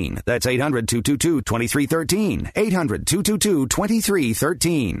 800-222-2313. That's 800-222-2313.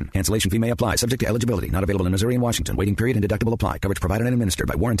 800-222-2313. Cancellation fee may apply, subject to eligibility. Not available in Missouri and Washington. Waiting period and deductible apply. Coverage provided and administered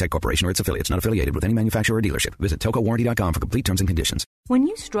by Warrantech Corporation or its affiliates. Not affiliated with any manufacturer or dealership. Visit TocoWarranty.com for complete terms and conditions. When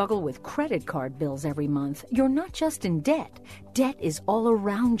you struggle with credit card bills every month, you're not just in debt. Debt is all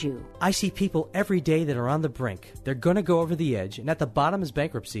around you. I see people every day that are on the brink. They're going to go over the edge, and at the bottom is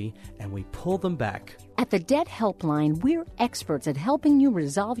bankruptcy, and we pull them back. At the Debt Helpline, we're experts at helping you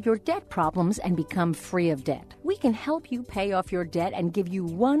resolve your debt problems and become free of debt. We can help you pay off your debt and give you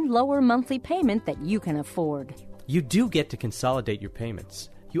one lower monthly payment that you can afford. You do get to consolidate your payments.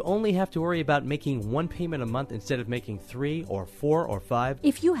 You only have to worry about making one payment a month instead of making 3 or 4 or 5.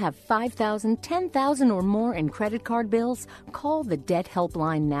 If you have $5,000, $10,000 or more in credit card bills, call the Debt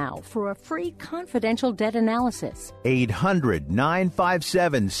Helpline now for a free confidential debt analysis.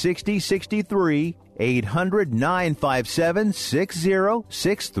 800-957-6063.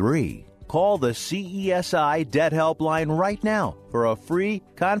 800-957-6063. Call the CESI Debt Helpline right now for a free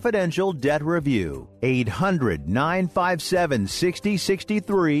confidential debt review.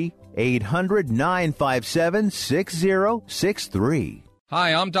 800-957-6063. 800-957-6063.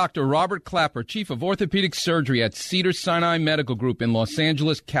 Hi, I'm Dr. Robert Clapper, Chief of Orthopedic Surgery at Cedars-Sinai Medical Group in Los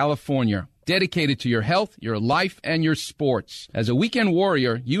Angeles, California. Dedicated to your health, your life, and your sports. As a weekend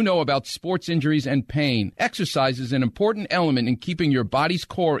warrior, you know about sports injuries and pain. Exercise is an important element in keeping your body's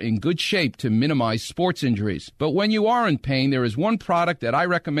core in good shape to minimize sports injuries. But when you are in pain, there is one product that I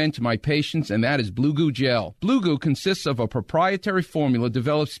recommend to my patients, and that is Blue Goo Gel. Blue Goo consists of a proprietary formula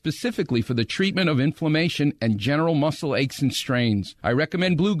developed specifically for the treatment of inflammation and general muscle aches and strains. I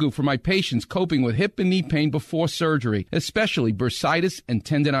recommend Blue Goo for my patients coping with hip and knee pain before surgery, especially bursitis and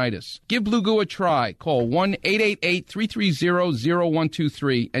tendinitis. Give Blue Goo a try. Call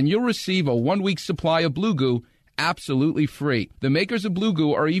 1-888-330-0123 and you'll receive a 1-week supply of Blue Goo absolutely free. The makers of Blue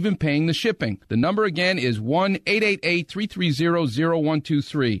Goo are even paying the shipping. The number again is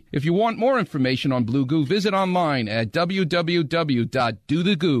 1-888-330-0123. If you want more information on Blue Goo, visit online at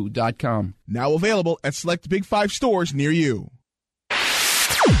www.dothegoo.com. Now available at select Big 5 stores near you.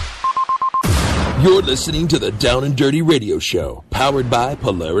 You're listening to the Down and Dirty Radio Show, powered by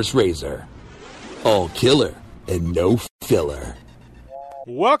Polaris RZR. All killer and no filler.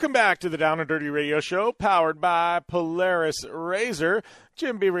 Welcome back to the Down and Dirty Radio Show, powered by Polaris RZR.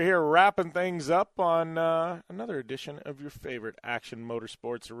 Jim Beaver here, wrapping things up on another edition of your favorite action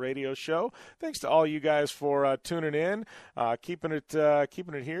motorsports radio show. Thanks to all you guys for tuning in, keeping it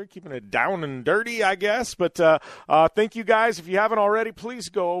here, keeping it down and dirty, I guess. But thank you guys. If you haven't already, please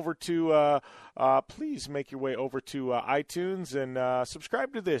go over to please make your way over to iTunes and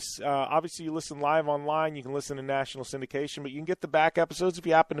subscribe to this. Obviously, you listen live online. You can listen to national syndication, but you can get the back episodes if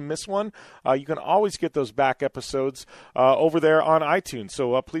you happen to miss one. You can always get those back episodes over there on iTunes.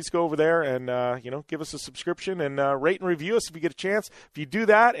 So please go over there and give us a subscription and rate and review us if you get a chance. If you do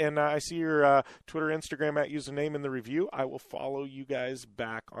that, and I see your Twitter, Instagram @username in the review, I will follow you guys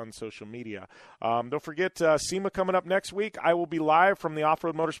back on social media. Don't forget SEMA coming up next week. I will be live from the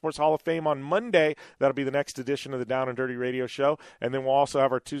Off-Road Motorsports Hall of Fame on Monday. That'll be the next edition of the Down and Dirty Radio Show. And then we'll also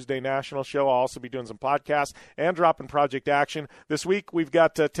have our Tuesday National Show. I'll also be doing some podcasts and dropping Project Action. This week we've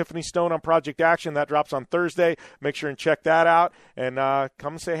got Tiffany Stone on Project Action. That drops on Thursday. Make sure and check that out. And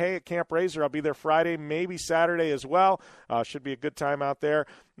come say hey at Camp RZR. I'll be there Friday, maybe Saturday as well. Should be a good time out there.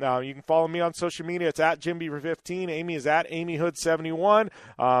 Now, you can follow me on social media. It's at JimBeaver15. Amy is at AmyHood71.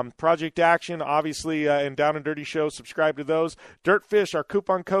 Project Action, obviously, and Down and Dirty Show. Subscribe to those. Dirtfish, our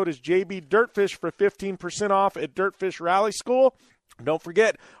coupon code is JB Dirtfish for 15% off at Dirtfish Rally School. Don't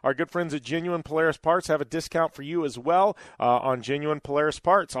forget, our good friends at Genuine Polaris Parts have a discount for you as well on Genuine Polaris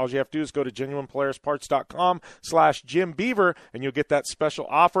Parts. All you have to do is go to genuinepolarisparts.com/Jim Beaver, and you'll get that special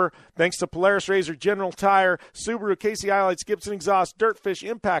offer. Thanks to Polaris RZR, General Tire, Subaru, Casey Highlights, Gibson Exhaust, Dirtfish,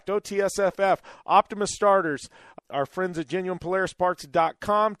 Impact, OTSFF, Optimus Starters, our friends at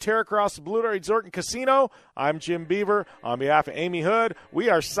GenuinePolarisParts.com, Terracross, Blue Dart Resort and Casino. I'm Jim Beaver. On behalf of Amy Hood, we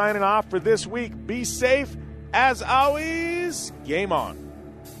are signing off for this week. Be safe. As always, game on.